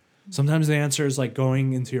answer. Sometimes the answer is like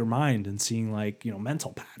going into your mind and seeing like,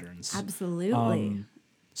 mental patterns. Absolutely.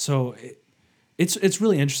 So it's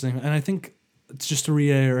really interesting. And I think just to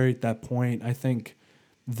reiterate that point, I think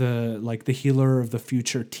the healer of the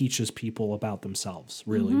future teaches people about themselves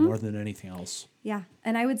really more than anything else. Yeah.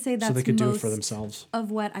 And I would say that's so they could do it for themselves. Of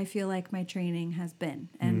what I feel like my training has been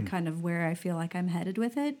and kind of where I feel like I'm headed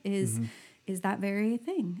with it is that very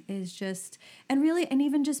thing, is just, and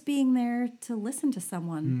even just being there to listen to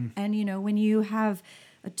someone. And, when you have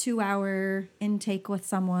a 2-hour intake with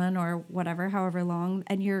someone or whatever, however long,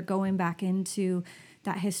 and you're going back into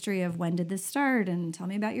that history of when did this start, and tell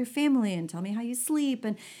me about your family, and tell me how you sleep,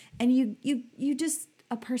 and you just,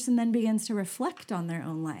 a person then begins to reflect on their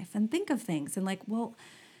own life and think of things and like, well,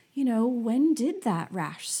 when did that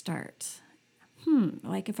rash start?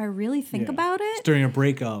 Like if I really think about it, it's during a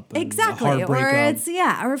breakup, exactly, a hard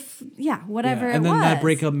breakup. Or it's whatever. And then that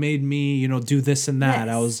breakup made me, do this and that.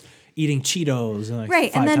 Yes. I was eating Cheetos, and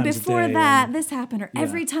and then before that, this happened, or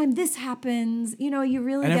every time this happens, you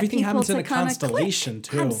really and get everything people happens to in a constellation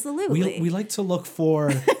click. too. Absolutely, we like to look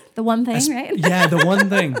for the one thing, right? Yeah, the one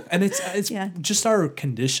thing, and it's just our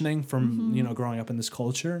conditioning from growing up in this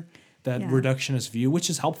culture, that reductionist view, which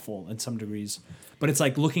is helpful in some degrees, but it's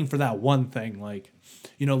like looking for that one thing, like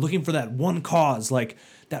looking for that one cause, like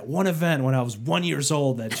that one event when I was 1 year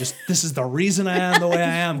old that just, this is the reason I am the way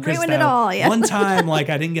I am. Because ruined it all. Yeah. One time, like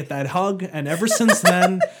I didn't get that hug, and ever since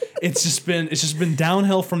then, it's just been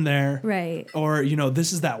downhill from there. Right. Or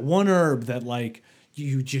this is that one herb that like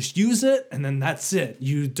you just use it and then that's it.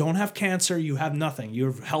 You don't have cancer. You have nothing.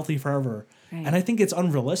 You're healthy forever. Right. And I think it's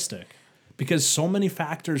unrealistic, because so many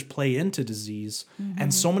factors play into disease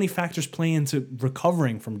and so many factors play into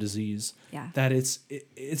recovering from disease that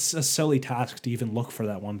it's a silly task to even look for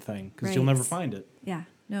that one thing, because you'll never find it. Yeah.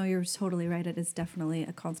 No, you're totally right. It is definitely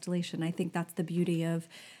a constellation. I think that's the beauty of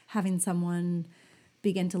having someone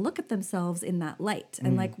begin to look at themselves in that light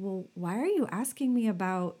and like, well, why are you asking me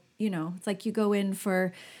about, it's like you go in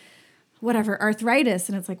for whatever, arthritis.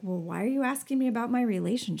 And it's like, well, why are you asking me about my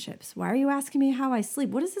relationships? Why are you asking me how I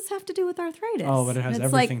sleep? What does this have to do with arthritis? Oh, but it has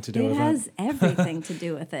everything to do with it. It has everything to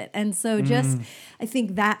do with it. And so I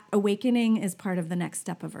think that awakening is part of the next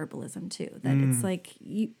step of herbalism too. That it's like,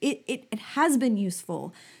 it has been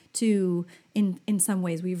useful to, in some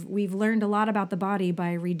ways, we've learned a lot about the body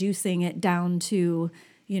by reducing it down to,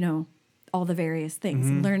 all the various things,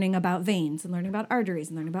 and learning about veins and learning about arteries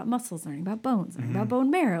and learning about muscles, learning about bones, learning about bone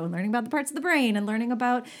marrow and learning about the parts of the brain and learning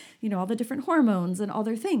about, all the different hormones and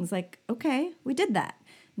other things. Like, okay, we did that.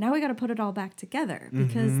 Now we got to put it all back together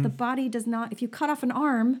because the body does not, if you cut off an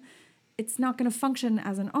arm, it's not going to function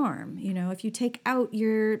as an arm. If you take out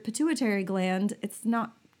your pituitary gland, it's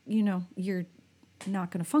not, you're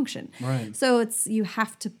not going to function. Right. So you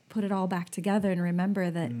have to put it all back together and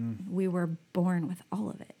remember that we were born with all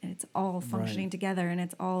of it, and it's all functioning together, and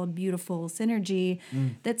it's all a beautiful synergy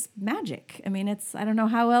that's magic. I mean, I don't know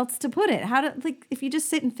how else to put it. If you just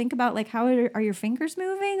sit and think about how are your fingers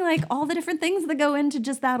moving, all the different things that go into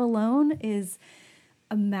just that alone is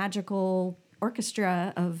a magical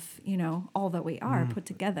orchestra of all that we are put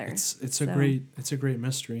together. It's a great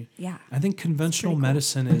mystery. Yeah. I think conventional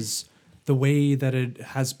medicine is the way that it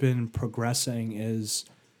has been progressing is,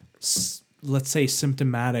 let's say,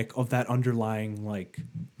 symptomatic of that underlying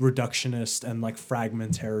reductionist and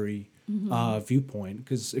fragmentary viewpoint.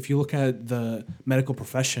 Because if you look at the medical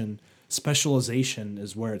profession, specialization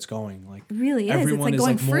is where it's going. It really is. Everyone it's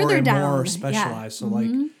going is more further and down. more specialized. Yeah.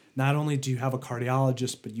 So not only do you have a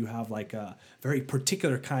cardiologist, but you have a very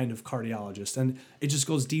particular kind of cardiologist, and it just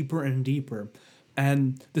goes deeper and deeper.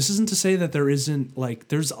 And this isn't to say that there isn't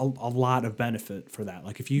there's a lot of benefit for that.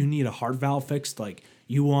 If you need a heart valve fixed,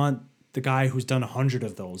 you want the guy who's done 100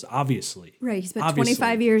 of those, obviously. Right. He spent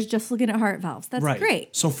 25 years just looking at heart valves. That's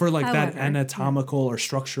great. So for that anatomical or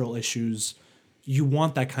structural issues, you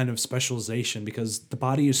want that kind of specialization because the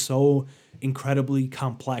body is so incredibly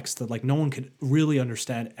complex that no one could really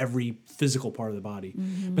understand every physical part of the body.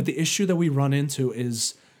 But the issue that we run into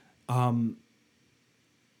is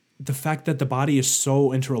the fact that the body is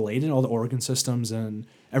so interrelated, all the organ systems and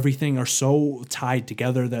everything are so tied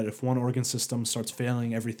together that if one organ system starts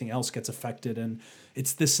failing, everything else gets affected, and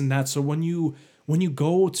it's this and that. So when you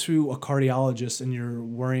go to a cardiologist and you're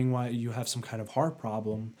worrying why you have some kind of heart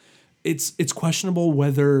problem, it's questionable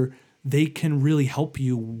whether they can really help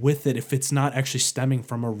you with it if it's not actually stemming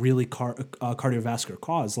from a really cardiovascular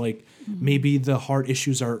cause. Maybe the heart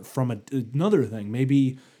issues are from another thing.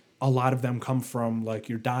 Maybe a lot of them come from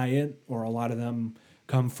your diet, or a lot of them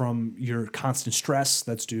come from your constant stress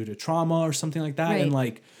that's due to trauma or something like that. Right.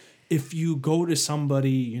 And if you go to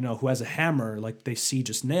somebody, who has a hammer, they see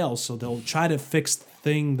just nails, so they'll try to fix the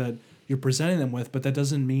thing that you're presenting them with, but that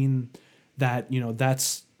doesn't mean that,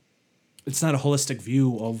 it's not a holistic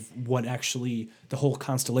view of what actually the whole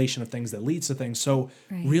constellation of things that leads to things. So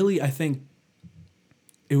really, I think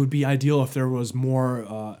it would be ideal if there was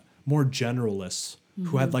more generalists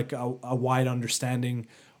who had a wide understanding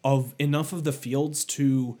of enough of the fields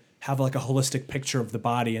to have a holistic picture of the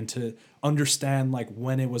body and to understand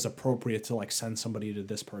when it was appropriate to send somebody to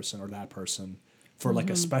this person or that person for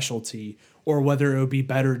a specialty, or whether it would be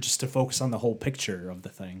better just to focus on the whole picture of the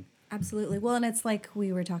thing. Absolutely. Well, and it's like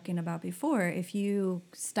we were talking about before, if you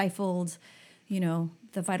stifled, the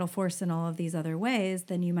vital force in all of these other ways,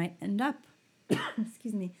 then you might end up,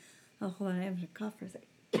 excuse me. Oh, hold on. I have to cough for a second.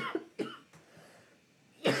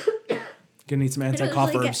 Gonna need some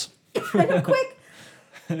anti-cough herbs. Quick.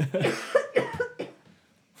 I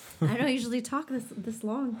don't usually talk this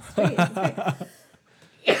long straight.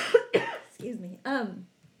 Excuse me.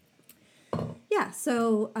 Yeah.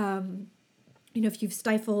 So, if you've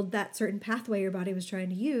stifled that certain pathway your body was trying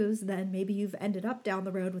to use, then maybe you've ended up down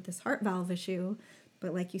the road with this heart valve issue.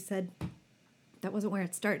 But like you said, that wasn't where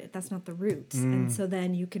it started. That's not the root. And so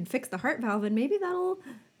then you can fix the heart valve, and maybe that'll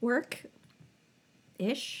work.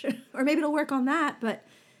 Ish, or maybe it'll work on that, but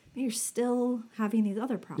you're still having these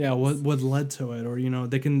other problems. Yeah, what led to it, or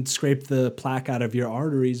they can scrape the plaque out of your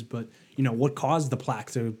arteries, but what caused the plaque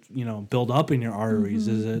to build up in your arteries?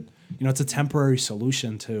 Is it it's a temporary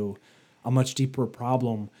solution to a much deeper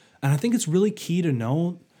problem, and I think it's really key to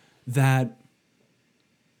know that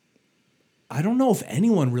I don't know if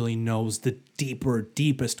anyone really knows the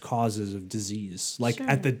deepest causes of disease,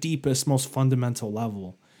 at the deepest, most fundamental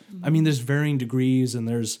level. I mean, there's varying degrees, and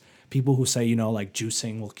there's people who say,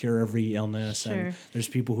 juicing will cure every illness. Sure. And there's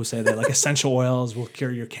people who say that essential oils will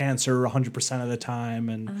cure your cancer 100% of the time,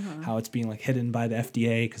 and how it's being hidden by the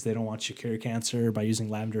FDA because they don't want you to cure cancer by using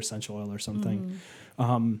lavender essential oil or something.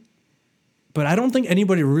 But I don't think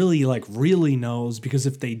anybody really knows, because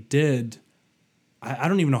if they did, I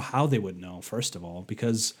don't even know how they would know, first of all,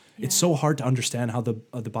 because it's so hard to understand how the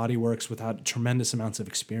body works without tremendous amounts of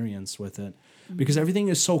experience with it. Because everything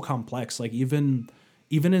is so complex. Even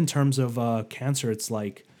in terms of cancer, it's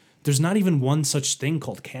there's not even one such thing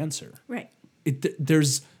called cancer. Right.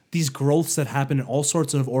 There's these growths that happen in all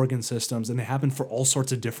sorts of organ systems, and they happen for all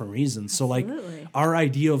sorts of different reasons. Absolutely. So our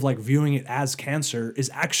idea of viewing it as cancer is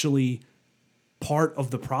actually part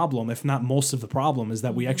of the problem, if not most of the problem, is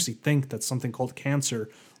that we actually think that something called cancer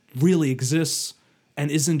really exists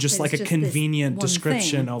and isn't just like a convenient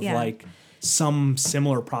description of like some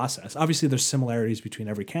similar process. Obviously, there's similarities between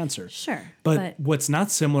every cancer. Sure. But what's not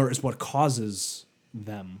similar is what causes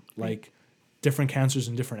them. Like different cancers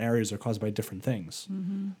in different areas are caused by different things.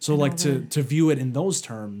 So like to view it in those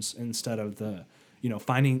terms instead of the,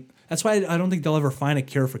 finding, that's why I don't think they'll ever find a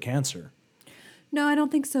cure for cancer. No, I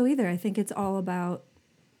don't think so either. I think it's all about,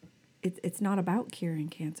 it's not about curing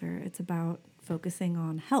cancer. It's about focusing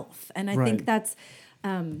on health. And I think that's,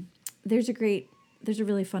 there's a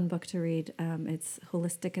really fun book to read. It's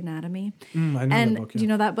Holistic Anatomy. I know that book. Yeah. Do you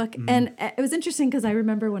know that book? And it was interesting because I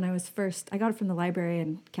remember when I got it from the library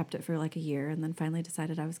and kept it for like a year and then finally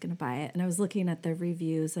decided I was going to buy it. And I was looking at the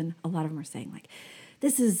reviews and a lot of them were saying like,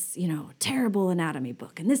 this is, terrible anatomy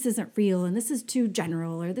book and this isn't real and this is too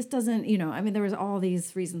general or this doesn't, there was all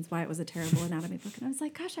these reasons why it was a terrible anatomy book. And I was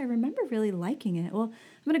like, gosh, I remember really liking it. Well,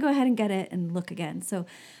 I'm going to go ahead and get it and look again. So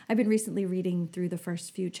I've been recently reading through the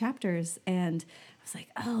first few chapters and I was like,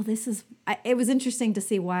 oh, it was interesting to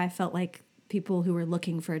see why I felt like people who were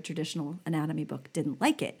looking for a traditional anatomy book didn't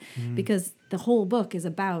like it because the whole book is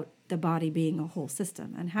about the body being a whole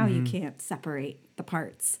system and how you can't separate the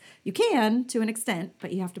parts. You can to an extent,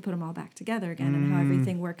 but you have to put them all back together again and how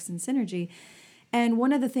everything works in synergy. And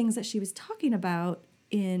one of the things that she was talking about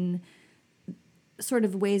in sort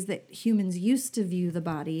of ways that humans used to view the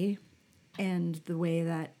body and the way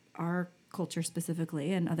that our culture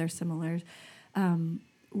specifically and other similar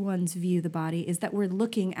ones view the body is that we're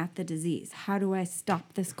looking at the disease. How do I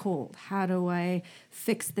stop this cold? How do I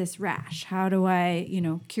fix this rash? How do I,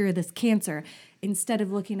 cure this cancer? Instead of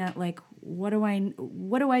looking at like, what do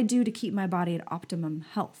I do to keep my body at optimum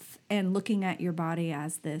health? And looking at your body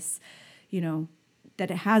as this, that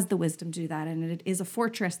it has the wisdom to do that. And it is a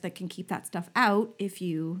fortress that can keep that stuff out if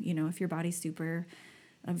if your body's super...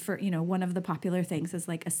 one of the popular things is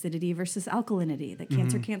like acidity versus alkalinity, that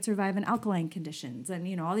cancer can't survive in alkaline conditions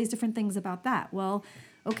and, all these different things about that. Well,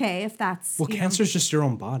 okay, if that's... Well, cancer's just your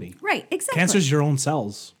own body. Right, exactly. Cancer's your own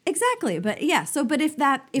cells. Exactly. But yeah, but if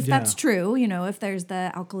that's true, if there's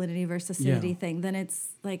the alkalinity versus acidity thing, then it's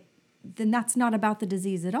like, then that's not about the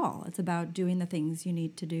disease at all. It's about doing the things you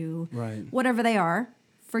need to do, whatever they are,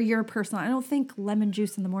 for your personal. I don't think lemon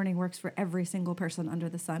juice in the morning works for every single person under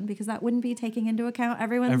the sun because that wouldn't be taking into account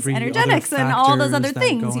everyone's energetics and all those other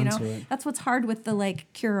things. That's what's hard with the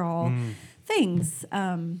like cure-all things.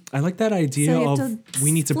 I like that idea of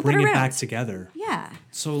we need to bring it back together. Yeah.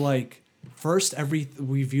 So like first,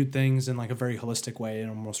 we viewed things in like a very holistic way, in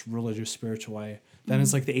a most religious, spiritual way. Then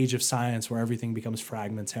it's like the age of science where everything becomes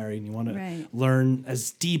fragmentary and you want to learn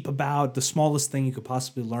as deep about the smallest thing you could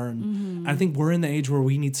possibly learn. I think we're in the age where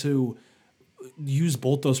we need to use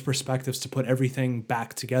both those perspectives to put everything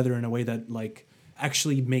back together in a way that like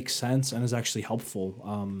actually makes sense and is actually helpful.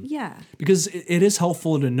 Because it is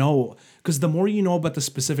helpful to know, because the more you know about the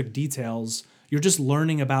specific details, you're just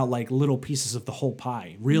learning about like little pieces of the whole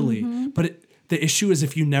pie, really. But the issue is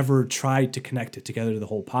if you never try to connect it together to the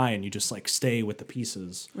whole pie and you just like stay with the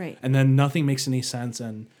pieces. Right. And then nothing makes any sense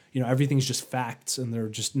and, everything's just facts and they're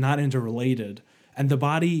just not interrelated. And the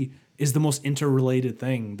body is the most interrelated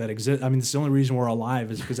thing that exists. I mean, it's the only reason we're alive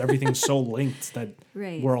is because everything's so linked that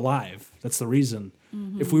we're alive. That's the reason.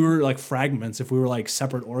 If we were like fragments, if we were like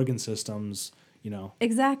separate organ systems,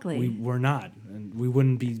 Exactly. we're not. And we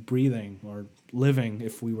wouldn't be breathing or living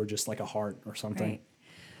if we were just like a heart or something. Right.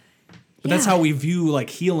 But that's how we view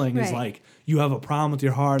like healing is like you have a problem with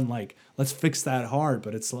your heart and like let's fix that heart.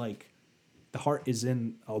 But it's like the heart is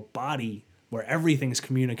in a body where everything's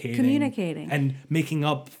communicating and making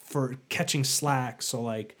up for catching slack. So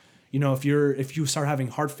like, if you start having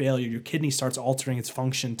heart failure, your kidney starts altering its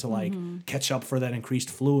function to like catch up for that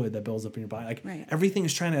increased fluid that builds up in your body. Like everything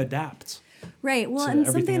is trying to adapt. Right. Well, and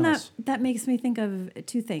something that makes me think of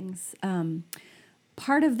two things.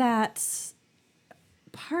 Part of that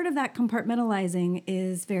compartmentalizing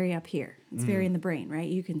is very up here. It's very in the brain, right?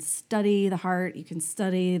 You can study the heart, you can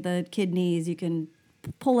study the kidneys, you can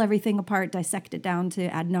pull everything apart, dissect it down to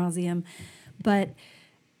ad nauseum. But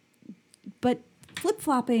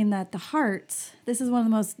flip-flopping that the heart, this is one of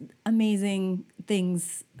the most amazing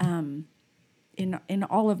things in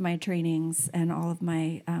all of my trainings and all of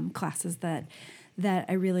my classes that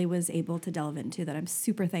I really was able to delve into, that I'm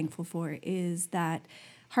super thankful for, is that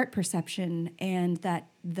heart perception, and that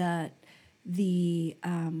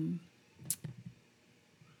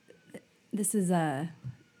this is a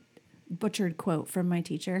butchered quote from my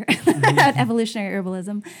teacher at Evolutionary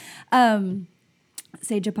Herbalism.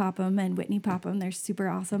 Saja Popham and Whitney Popham. They're super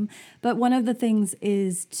awesome. But one of the things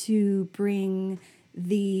is to bring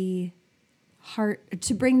the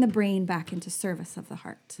brain back into service of the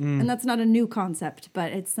heart. And that's not a new concept,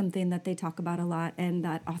 but it's something that they talk about a lot. And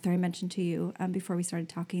that author I mentioned to you before we started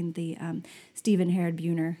talking, the Stephen Herod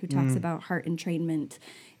Buhner, who talks about heart entrainment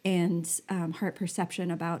and heart perception,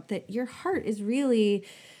 about that your heart is really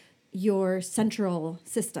your central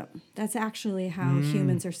system. That's actually how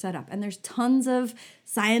humans are set up. And there's tons of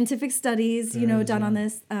scientific studies, done on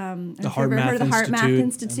this. The Heart Math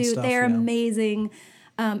Institute. They're amazing.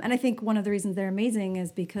 And I think one of the reasons they're amazing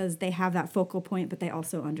is because they have that focal point, but they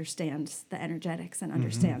also understand the energetics and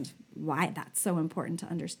understand why that's so important to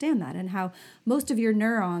understand that, and how most of your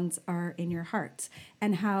neurons are in your heart,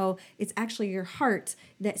 and how it's actually your heart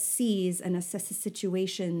that sees and assesses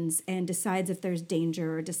situations and decides if there's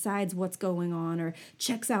danger, or decides what's going on, or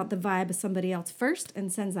checks out the vibe of somebody else first and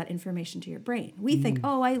sends that information to your brain. We think,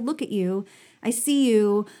 oh, I look at you, I see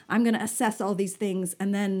you, I'm going to assess all these things,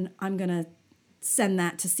 and then I'm going to send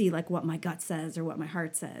that to see like what my gut says or what my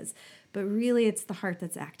heart says. But really it's the heart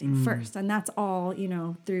that's acting first. And that's all,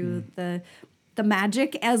 through the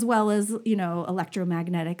magic, as well as,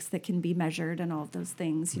 electromagnetics that can be measured, and all of those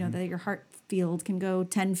things, that your heart field can go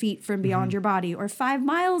 10 feet from beyond your body, or 5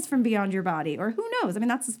 miles from beyond your body, or who knows? I mean,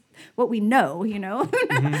 that's what we know,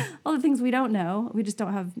 all the things we don't know. We just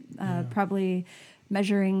don't have probably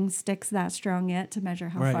measuring sticks that strong yet to measure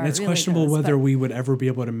how far it really goes. It's questionable whether we would ever be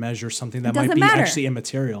able to measure something that might be actually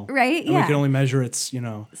immaterial. Right? And we can only measure its,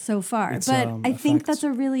 so far. But I think that's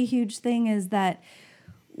a really huge thing, is that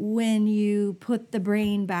when you put the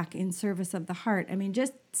brain back in service of the heart, I mean,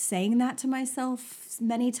 just saying that to myself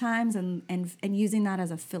many times and using that as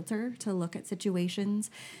a filter to look at situations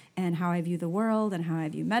and how I view the world and how I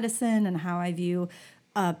view medicine and how I view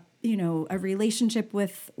a relationship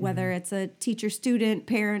with, whether it's a teacher, student,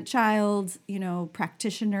 parent, child,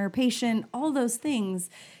 practitioner, patient, all those things,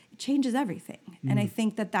 it changes everything. And I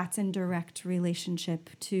think that that's in direct relationship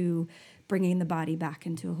to bringing the body back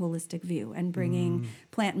into a holistic view, and bringing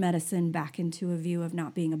plant medicine back into a view of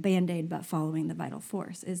not being a Band-Aid, but following the vital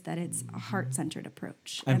force, is that it's a heart-centered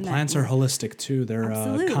approach. And plants are holistic too. They're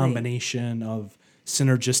a combination of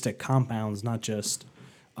synergistic compounds, not just...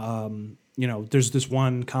 there's this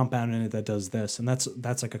one compound in it that does this, and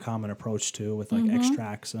that's like a common approach too, with like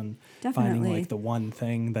extracts and finding like the one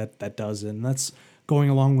thing that does it. And that's going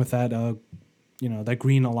along with that, that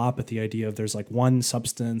green allopathy idea of there's like one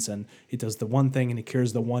substance and it does the one thing and it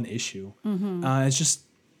cures the one issue.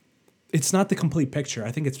 It's not the complete picture.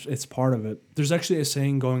 I think it's part of it. There's actually a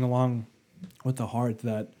saying going along with the heart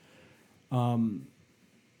that the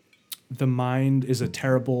mind is a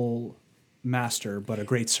terrible master, but a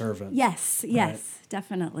great servant. Yes,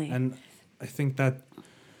 definitely. And I think that,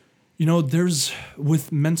 there's,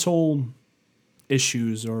 with mental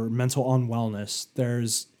issues or mental unwellness,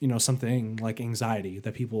 there's, something like anxiety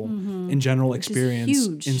that people in general experience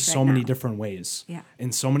in so many different ways. Yeah.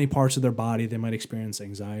 In so many parts of their body, they might experience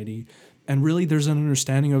anxiety. And really, there's an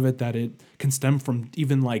understanding of it that it can stem from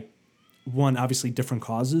even like, one, obviously different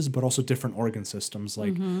causes, but also different organ systems.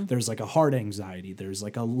 Like there's like a heart anxiety, there's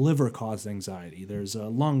like a liver caused anxiety, there's a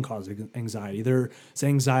lung caused anxiety. There's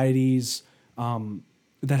anxieties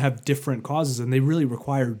that have different causes, and they really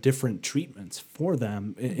require different treatments for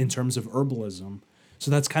them in terms of herbalism.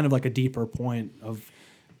 So that's kind of like a deeper point of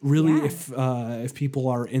really, if people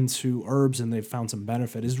are into herbs and they've found some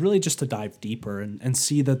benefit, is really just to dive deeper and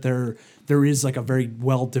see that there is like a very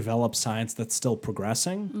well-developed science that's still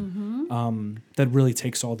progressing, that really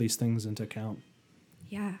takes all these things into account.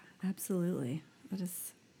 Yeah, absolutely. That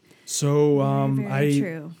is so very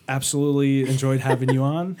true. Absolutely enjoyed having you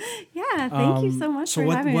on. Yeah, thank you so much for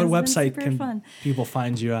having me. So what website can people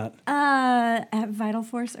find you at? At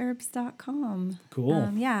vitalforceherbs.com. Cool.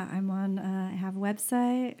 I'm on, I have a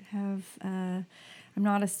website, I'm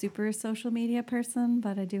not a super social media person,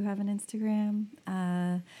 but I do have an Instagram.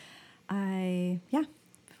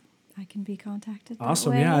 I can be contacted.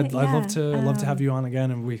 Awesome. That way. I'd love to have you on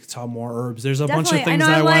again, and we could talk more herbs. There's a bunch of things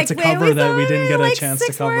that I wanted to cover that we didn't get a chance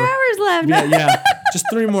to cover. 6 more hours left. Yeah. Just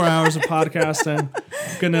 3 more hours of podcasting.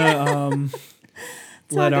 I'm gonna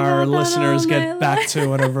let our listeners get back to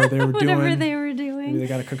whatever they were doing. Maybe they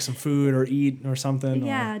got to cook some food or eat or something.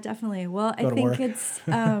 Yeah, definitely. Well, I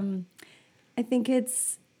think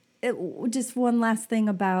it's just one last thing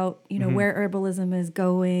about where herbalism is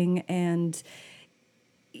going, and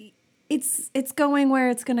it's going where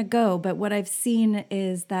it's going to go. But what I've seen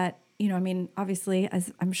is that, obviously,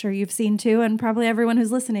 as I'm sure you've seen too, and probably everyone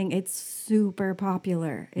who's listening, it's super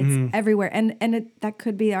popular. It's everywhere. And that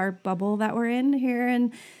could be our bubble that we're in here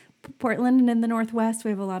in Portland and in the Northwest,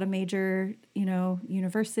 we have a lot of major,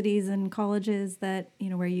 universities and colleges that,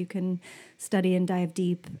 where you can study and dive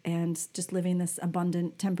deep, and just living this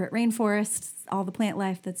abundant temperate rainforest, all the plant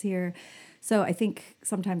life that's here. So I think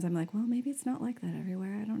sometimes I'm like, well, maybe it's not like that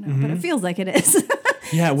everywhere. I don't know, but it feels like it is.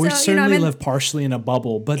 Yeah, we certainly live partially in a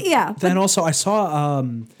bubble. But then also I saw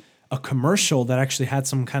a commercial that actually had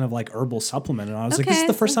some kind of like herbal supplement. And I was like, this is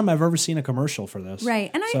the first time I've ever seen a commercial for this. Right.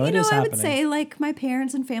 And I would say like my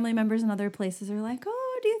parents and family members in other places are like,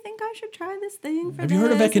 oh, do you think I should try this thing for Have you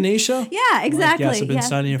heard of echinacea? Yeah, exactly. Like, yes, I've been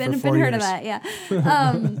studying it for 4 years. Heard of that, yeah.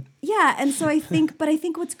 Yeah, and so I think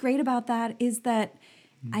what's great about that is that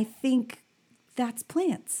I think that's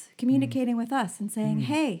plants communicating with us and saying,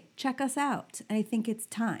 hey, check us out. And I think it's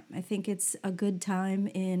time. I think it's a good time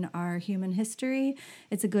in our human history.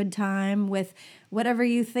 It's a good time with whatever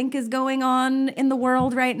you think is going on in the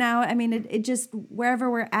world right now. I mean, it just, wherever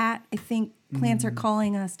we're at, I think plants are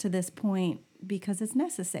calling us to this point because it's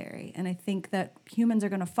necessary. And I think that humans are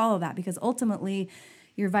going to follow that, because ultimately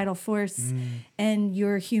your vital force and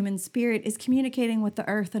your human spirit is communicating with the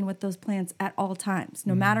earth and with those plants at all times,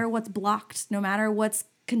 no matter what's blocked, no matter what's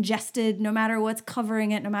congested, no matter what's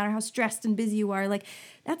covering it, no matter how stressed and busy you are. Like,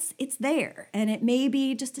 it's there. And it may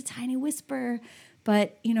be just a tiny whisper,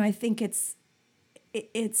 but I think it's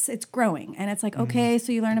growing. And it's like, okay,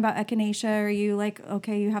 so you learn about echinacea, or you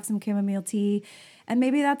you have some chamomile tea, and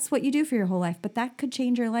maybe that's what you do for your whole life, but that could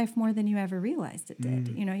change your life more than you ever realized it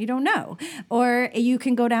did. You don't know. Or you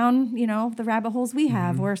can go down, the rabbit holes we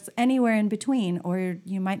have, or anywhere in between, or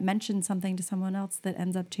you might mention something to someone else that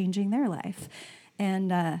ends up changing their life.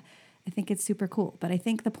 And I think it's super cool. But I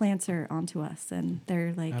think the plants are onto us, and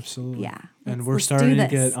they're like, absolutely. Yeah. And we're starting to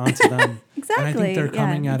get onto them. Exactly. And I think they're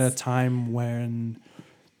coming at a time when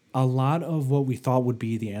a lot of what we thought would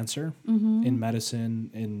be the answer in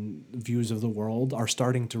medicine, in views of the world, are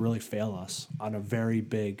starting to really fail us on a very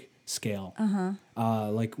big scale.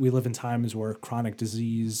 Like, we live in times where chronic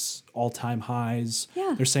disease, all-time highs.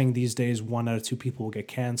 Yeah. They're saying these days 1 out of 2 people will get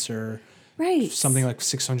cancer. Right. Something like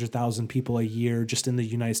 600,000 people a year just in the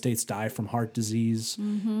United States die from heart disease.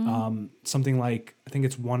 Something like, I think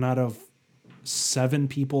it's 1 out of 7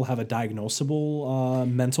 people have a diagnosable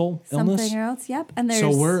mental illness. Something else, yep. And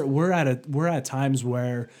so we're at times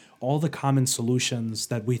where all the common solutions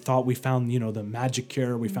that we thought we found, the magic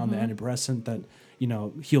cure, we found the antidepressant that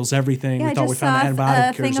heals everything. Yeah, we thought we found the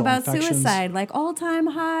antibiotic cures thing all about infections. suicide, like all-time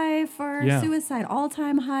high for suicide,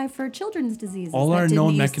 all-time high for children's diseases. All our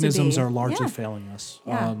known mechanisms are largely failing us.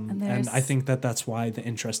 Yeah. And I think that's why the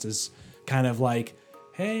interest is kind of like,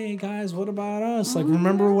 hey guys, what about us? Like,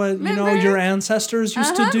 remember what your ancestors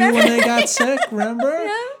used to do when they got sick? Remember?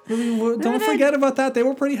 Don't forget about that. They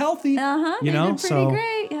were pretty healthy. They did pretty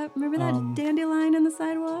great. Yeah, remember that dandelion in the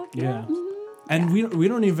sidewalk? Yeah. And we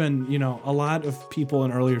don't even, a lot of people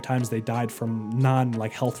in earlier times, they died from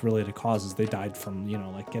health related causes. They died from,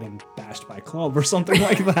 getting bashed by a club or something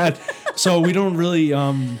like that. So we don't really,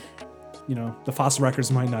 the fossil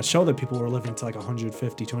records might not show that people were living to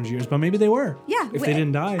 150, 200 years, but maybe they were. Yeah. If they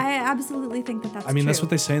didn't die. I absolutely think that's true. That's what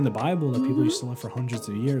they say in the Bible, that people used to live for hundreds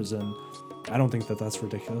of years. And I don't think that that's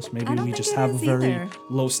ridiculous. Maybe we just have a very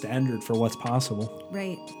low standard for what's possible.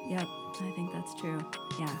 Right. Yep. I think that's true.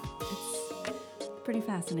 Yeah. It's pretty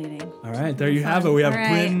fascinating. All right. There you have it. We have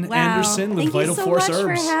Bryn Anderson with Vital Force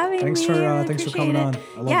Herbs. Thank you so much for having me. Thanks for coming on.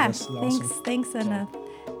 I love this. Thanks. And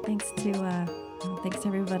thanks to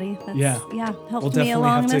everybody that's helped we'll me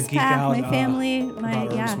along this path. Out, my family,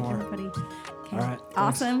 everybody. Okay. All right.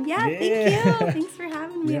 Awesome. Yeah, thank you. Thanks for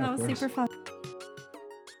having me. That was super fun.